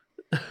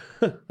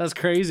 That's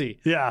crazy.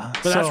 Yeah.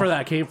 But that's where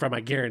that came from, I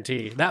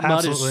guarantee. That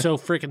mud is so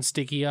freaking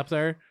sticky up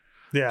there.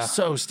 Yeah.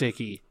 So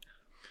sticky.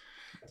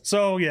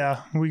 So,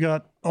 yeah, we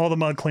got all the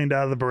mud cleaned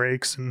out of the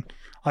brakes, and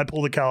I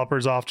pulled the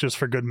calipers off just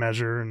for good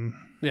measure. And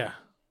yeah.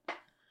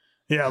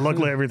 Yeah,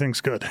 luckily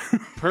everything's good.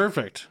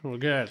 Perfect. Well,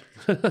 good.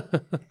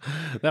 That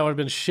would have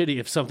been shitty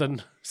if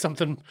something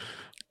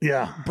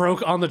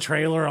broke on the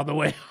trailer on the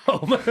way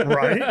home.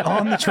 Right,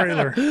 on the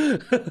trailer.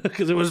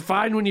 Because it was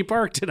fine when you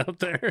parked it up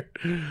there.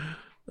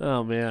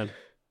 Oh, man.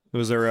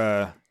 Was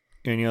there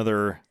any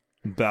other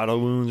battle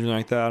wounds or anything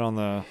like that on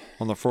the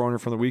 400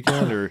 from the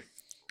weekend? Or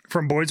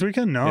from Boyd's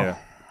weekend? No. Yeah.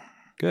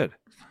 Good.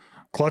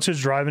 Clutch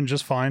is driving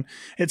just fine.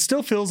 It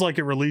still feels like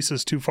it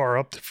releases too far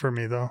up for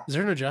me, though. Is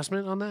there an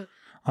adjustment on that?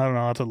 I don't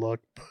know. I have to look.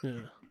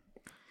 But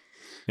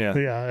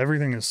yeah,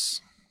 everything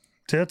is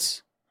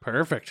tits.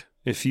 Perfect.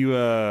 If you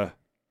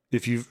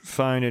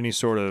find any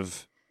sort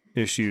of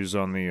issues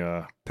on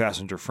the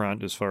passenger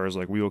front as far as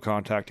like wheel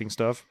contacting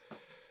stuff,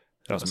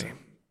 that was me.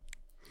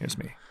 It's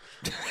me.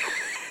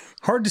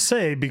 Hard to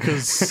say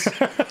because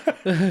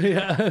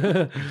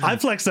I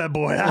flexed that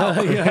boy out.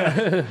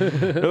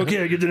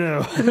 Okay, good to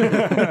know.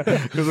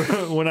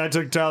 Because when I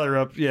took Tyler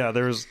up,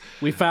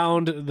 we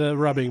found the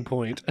rubbing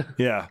point.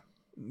 Yeah.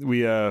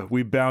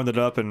 We bound it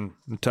up and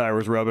the tire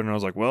was rubbing, and I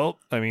was like, well,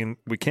 I mean,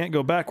 we can't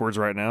go backwards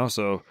right now,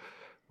 so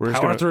we're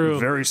just going to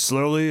very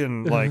slowly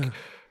and like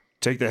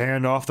take the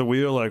hand off the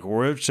wheel, like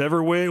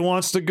whichever way it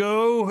wants to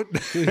go.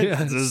 This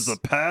is the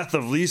path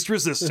of least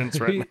resistance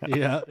right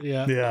now.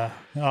 Yeah.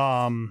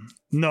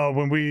 No,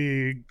 when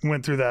we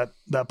went through that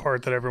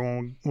part that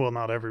everyone, well,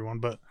 not everyone,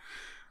 but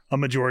a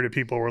majority of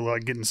people were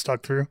like getting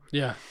stuck through.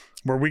 Yeah.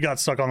 Where we got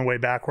stuck on the way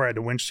back where I had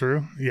to winch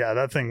through. Yeah,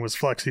 that thing was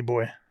flexy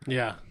boy.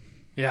 Yeah.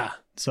 Yeah.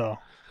 So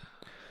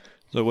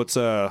what's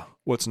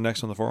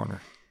next on the 4Runner?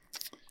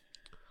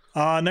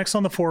 Next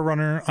on the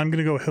 4Runner, I'm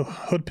going to go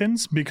hood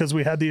pins because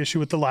we had the issue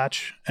with the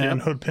latch,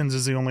 and hood pins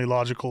is the only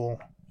logical.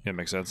 Yeah,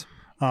 makes sense.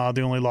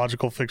 The only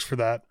logical fix for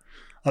that.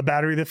 A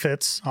battery that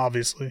fits,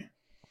 obviously.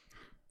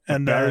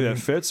 And battery that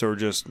fits, or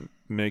just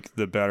make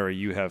the battery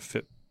you have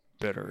fit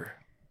better?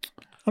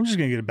 I'm just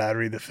going to get a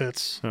battery that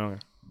fits. Okay.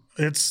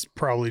 It's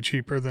probably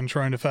cheaper than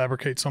trying to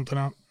fabricate something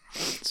out.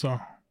 So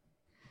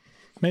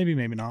maybe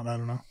not. I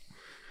don't know.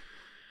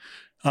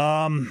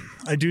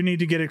 I do need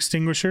to get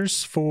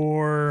extinguishers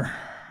for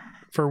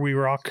We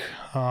Rock.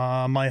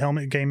 My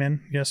helmet came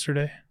in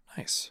yesterday.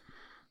 Nice.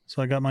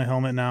 So I got my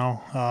helmet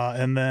now.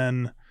 And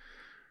then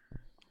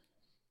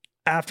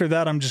after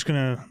that, I'm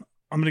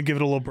gonna give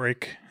it a little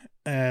break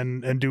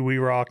and do We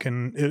Rock,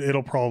 and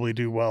it'll probably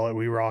do well at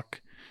We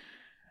Rock.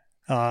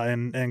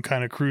 And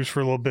kind of cruise for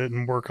a little bit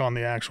and work on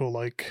the actual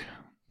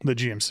the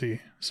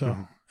GMC.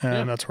 So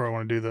that's where I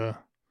want to do the.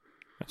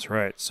 That's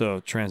right.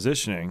 So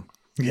transitioning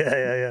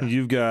Yeah.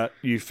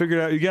 You figured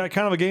out, you got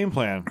kind of a game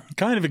plan.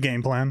 Kind of a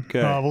game plan.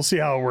 Okay. We'll see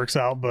how it works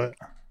out, but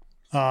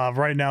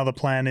right now the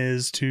plan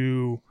is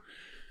to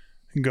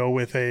go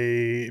with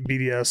a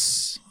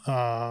BDS,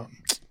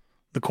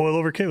 the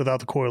coilover kit without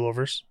the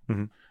coilovers,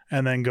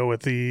 and then go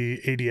with the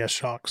ADS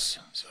shocks.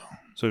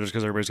 So just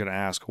because everybody's going to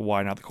ask,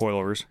 why not the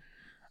coilovers?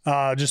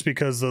 Just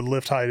because the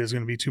lift height is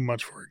going to be too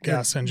much for a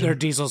gas engine. They're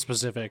diesel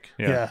specific.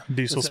 Yeah,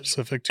 diesel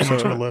specific. Too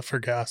much of a lift for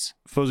gas.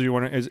 For those of you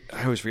wondering,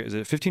 I always forget, is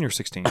it 15 or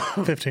 16?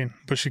 15,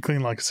 but she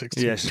cleaned like a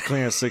 16. Yeah, she's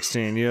clean as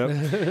 16. Yep.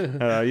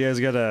 He's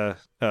got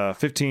a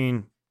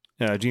 15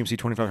 GMC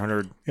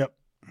 2500. Yep.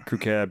 Crew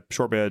cab,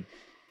 short bed,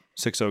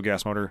 6.0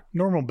 gas motor.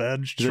 Normal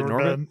bed, short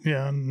normal? bed.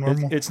 Yeah,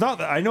 normal. It's not.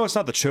 I know it's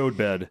not the chode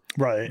bed,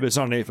 right. but it's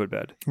not an 8-foot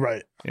bed.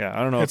 Right. Yeah,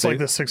 I don't know. It's like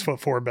the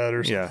 6'4" bed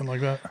or something like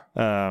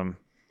that.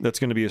 That's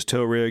going to be his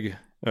tow rig.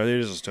 It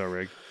is his tow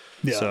rig.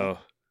 Yeah. So,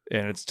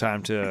 and it's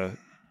time to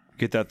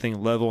get that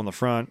thing level in the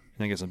front and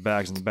then get some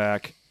bags in the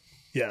back.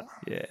 Yeah.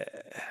 Yeah.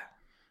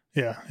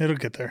 Yeah, it'll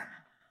get there.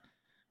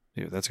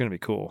 Dude, that's going to be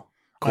cool.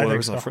 I think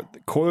Coilers in the so. front. The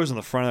coilers in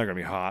the front are going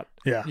to be hot.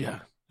 Yeah.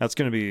 Yeah. That's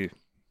going to be.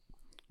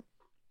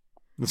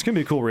 It's going to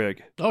be a cool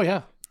rig. Oh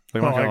yeah.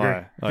 Like, I'm not I gonna agree.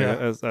 lie. Like,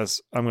 Yeah.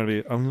 I'm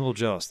a little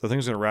jealous. The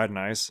thing's going to ride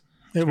nice.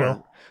 It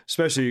will.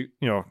 Especially,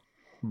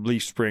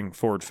 leaf spring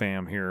Ford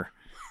fam here.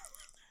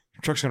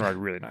 Your truck's going to ride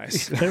really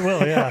nice. It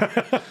will,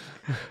 yeah.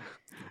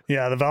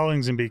 Yeah, the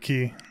valuing's going to be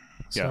key.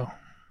 So.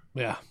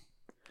 Yeah.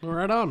 Well,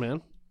 right on,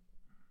 man.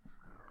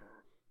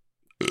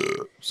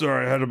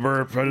 Sorry, I had to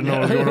burp. I didn't know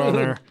what was going on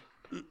there.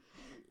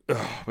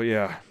 But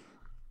yeah.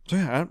 So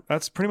yeah,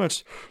 that's pretty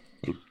much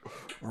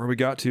where we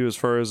got to as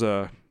far as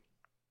the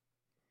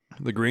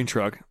green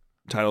truck.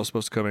 Title's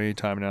supposed to come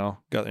anytime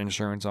now. Got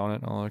insurance on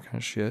it and all that kind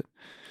of shit.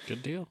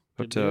 Good deal.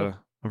 But I'm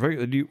very.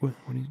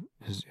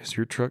 Is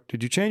your truck?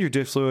 Did you change your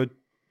diff fluid?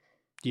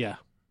 Yeah.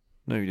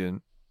 No, you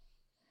didn't.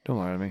 Don't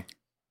lie to me.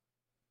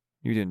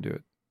 You didn't do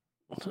it.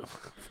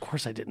 Of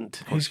course I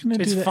didn't. He's going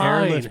to It's do the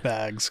fine. airlift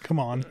bags. Come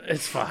on.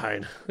 It's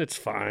fine. It's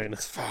fine.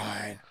 It's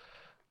fine.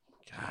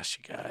 Gosh,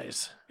 you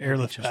guys.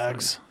 Airlift Just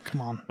bags.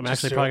 Come on. I'm Just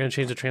actually do probably it. going to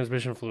change the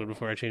transmission fluid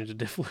before I change the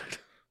diff fluid.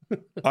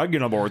 I'd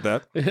get on board with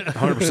that.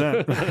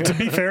 100%. To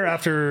be fair,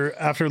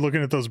 after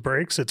looking at those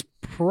brakes, it's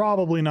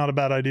probably not a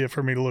bad idea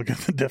for me to look at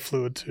the diff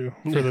fluid too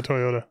for the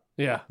Toyota.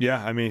 Yeah.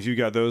 Yeah, I mean, if you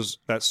got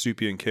that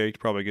soupy and caked,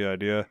 probably a good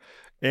idea.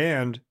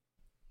 And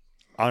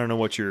I don't know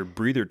what your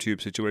breather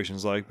tube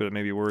situation's like, but it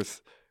may be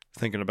worth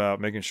thinking about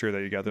making sure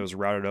that you got those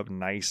routed up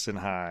nice and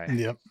high.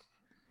 Yep.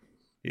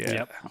 Yeah,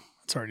 Yep.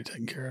 It's already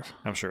taken care of.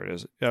 I'm sure it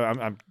is. Yeah,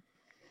 I'm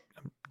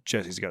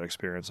Jesse's got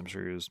experience. I'm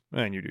sure he is,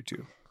 and you do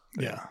too.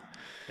 Yeah.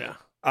 Yeah.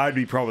 I'd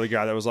be probably the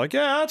guy that was like,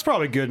 yeah, that's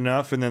probably good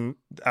enough. And then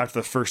after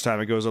the first time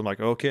it goes, I'm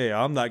like, okay,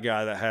 I'm that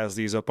guy that has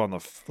these up on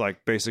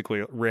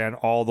basically ran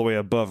all the way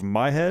above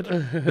my head.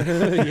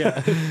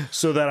 Yeah.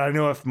 So that I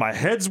know if my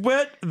head's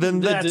wet, then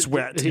that's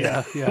wet.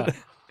 Yeah. Yeah.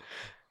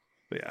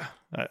 But yeah,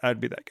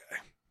 I'd be that guy.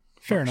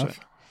 Fair 100%. enough.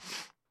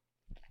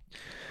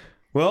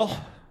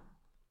 Well,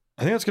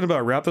 I think that's going to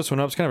about wrap this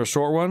one up. It's kind of a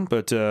short one,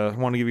 but I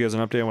want to give you guys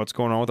an update on what's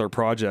going on with our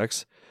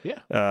projects.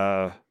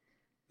 Yeah.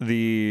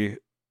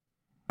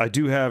 I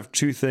do have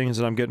two things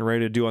that I'm getting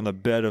ready to do on the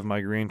bed of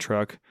my green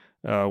truck.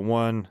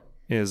 One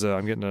is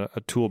I'm getting a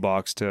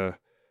toolbox to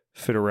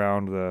fit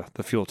around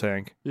the fuel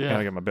tank. Yeah. And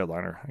I got my bed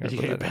liner. I gotta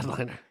You put get a that in. bed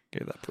liner.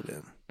 Get that put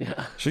in.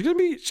 Yeah. She's gonna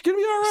be all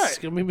right. It's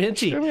going to be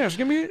minchy.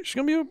 She's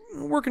gonna be a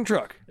working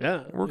truck.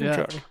 Yeah. Working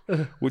truck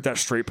with that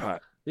straight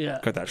pot. Yeah.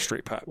 Got that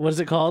straight pot. What is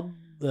it called?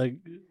 The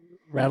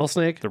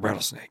rattlesnake? The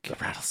rattlesnake. The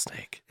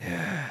rattlesnake.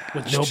 Yeah.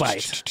 With no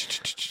bite.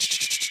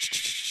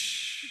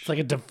 It's like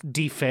a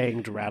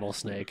defanged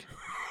rattlesnake.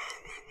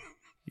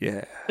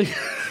 Yeah.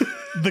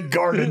 The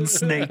garden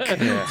snake.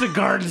 It's a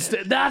garden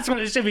snake. That's what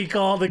it should be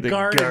called. The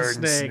garden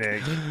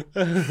snake.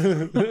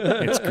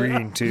 It's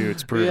green too.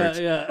 It's perfect.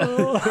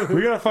 Yeah.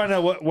 We gotta find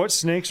out what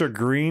snakes are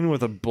green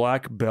with a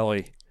black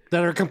belly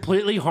That are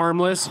completely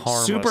harmless,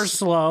 super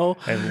slow,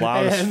 and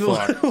loud as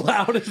fuck.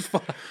 Loud as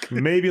fuck.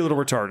 Maybe a little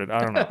retarded. I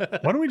don't know.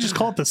 Why don't we just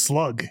call it the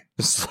slug?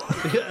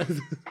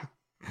 The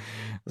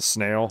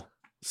snail.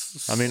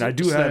 I mean, I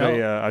do have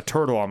a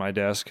turtle on my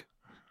desk,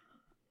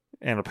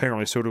 and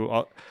apparently so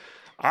do.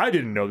 I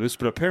didn't know this,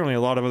 but apparently a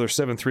lot of other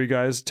 7.3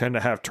 guys tend to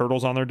have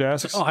turtles on their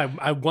desks. Oh,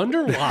 I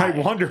wonder why. I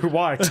wonder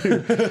why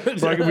too.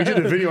 Like we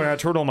did a video and I had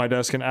a turtle on my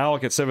desk, and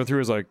Alec at 7.3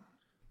 was like,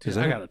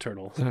 I got a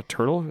turtle. Is that a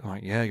turtle? I'm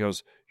like, yeah. He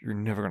goes, you're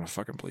never gonna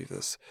fucking believe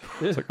this.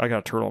 It's like, I got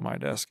a turtle on my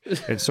desk,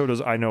 and so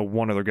does I know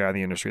one other guy in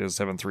the industry that's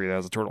 7.3 that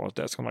has a turtle on his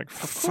desk. I'm like,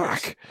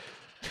 fuck.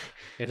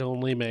 It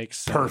only makes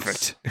sense.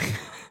 Perfect.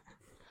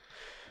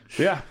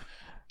 Yeah,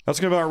 that's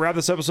gonna about wrap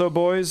this episode,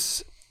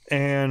 boys.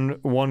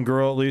 And one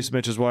girl, at least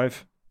Mitch's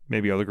wife,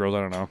 maybe other girls, I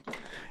don't know.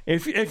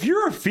 If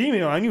you're a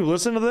female and you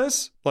listen to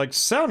this, like,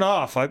 sound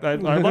off.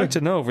 I'd like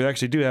to know if we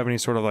actually do have any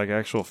sort of like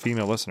actual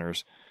female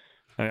listeners.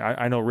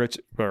 I know Rich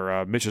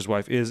or Mitch's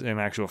wife is an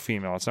actual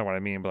female. That's not what I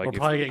mean, but like, We'll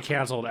probably get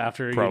canceled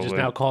after you just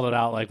now called it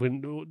out, like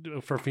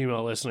for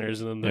female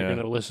listeners, and then they're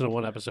going to listen to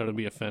one episode and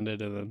be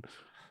offended, and then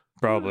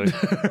Probably.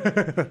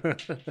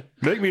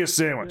 Make me a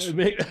sandwich.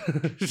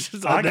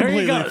 I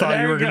completely thought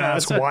you were going to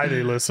ask why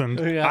they listened.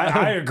 Yeah.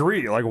 I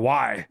agree. Like,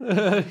 why?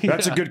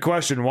 That's a good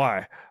question.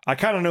 Why? I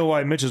kind of know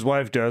why Mitch's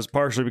wife does,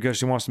 partially because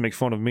she wants to make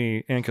fun of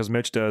me and because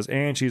Mitch does.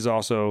 And she's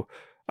also,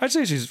 I'd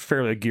say she's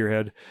fairly a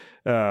gearhead.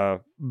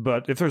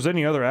 But if there's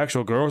any other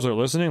actual girls that are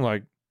listening,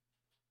 like,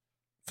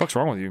 fuck's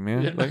wrong with you,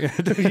 man? Yeah. Like,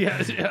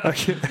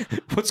 like,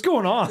 what's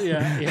going on?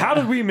 Yeah. How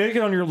did we make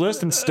it on your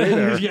list and stay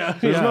there?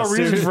 There's no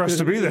reason for us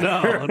to be there.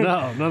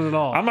 No, not at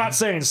all. I'm not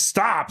saying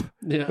stop.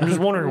 Yeah. I'm just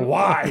wondering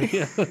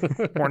why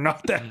we're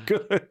not that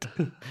good.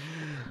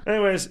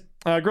 Anyways,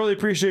 I greatly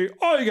appreciate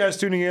all you guys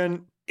tuning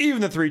in, even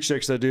the 3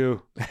 chicks that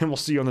do, and we'll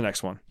see you on the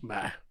next one.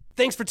 Bye.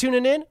 Thanks for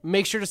tuning in.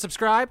 Make sure to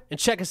subscribe and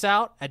check us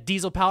out at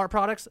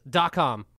dieselpowerproducts.com.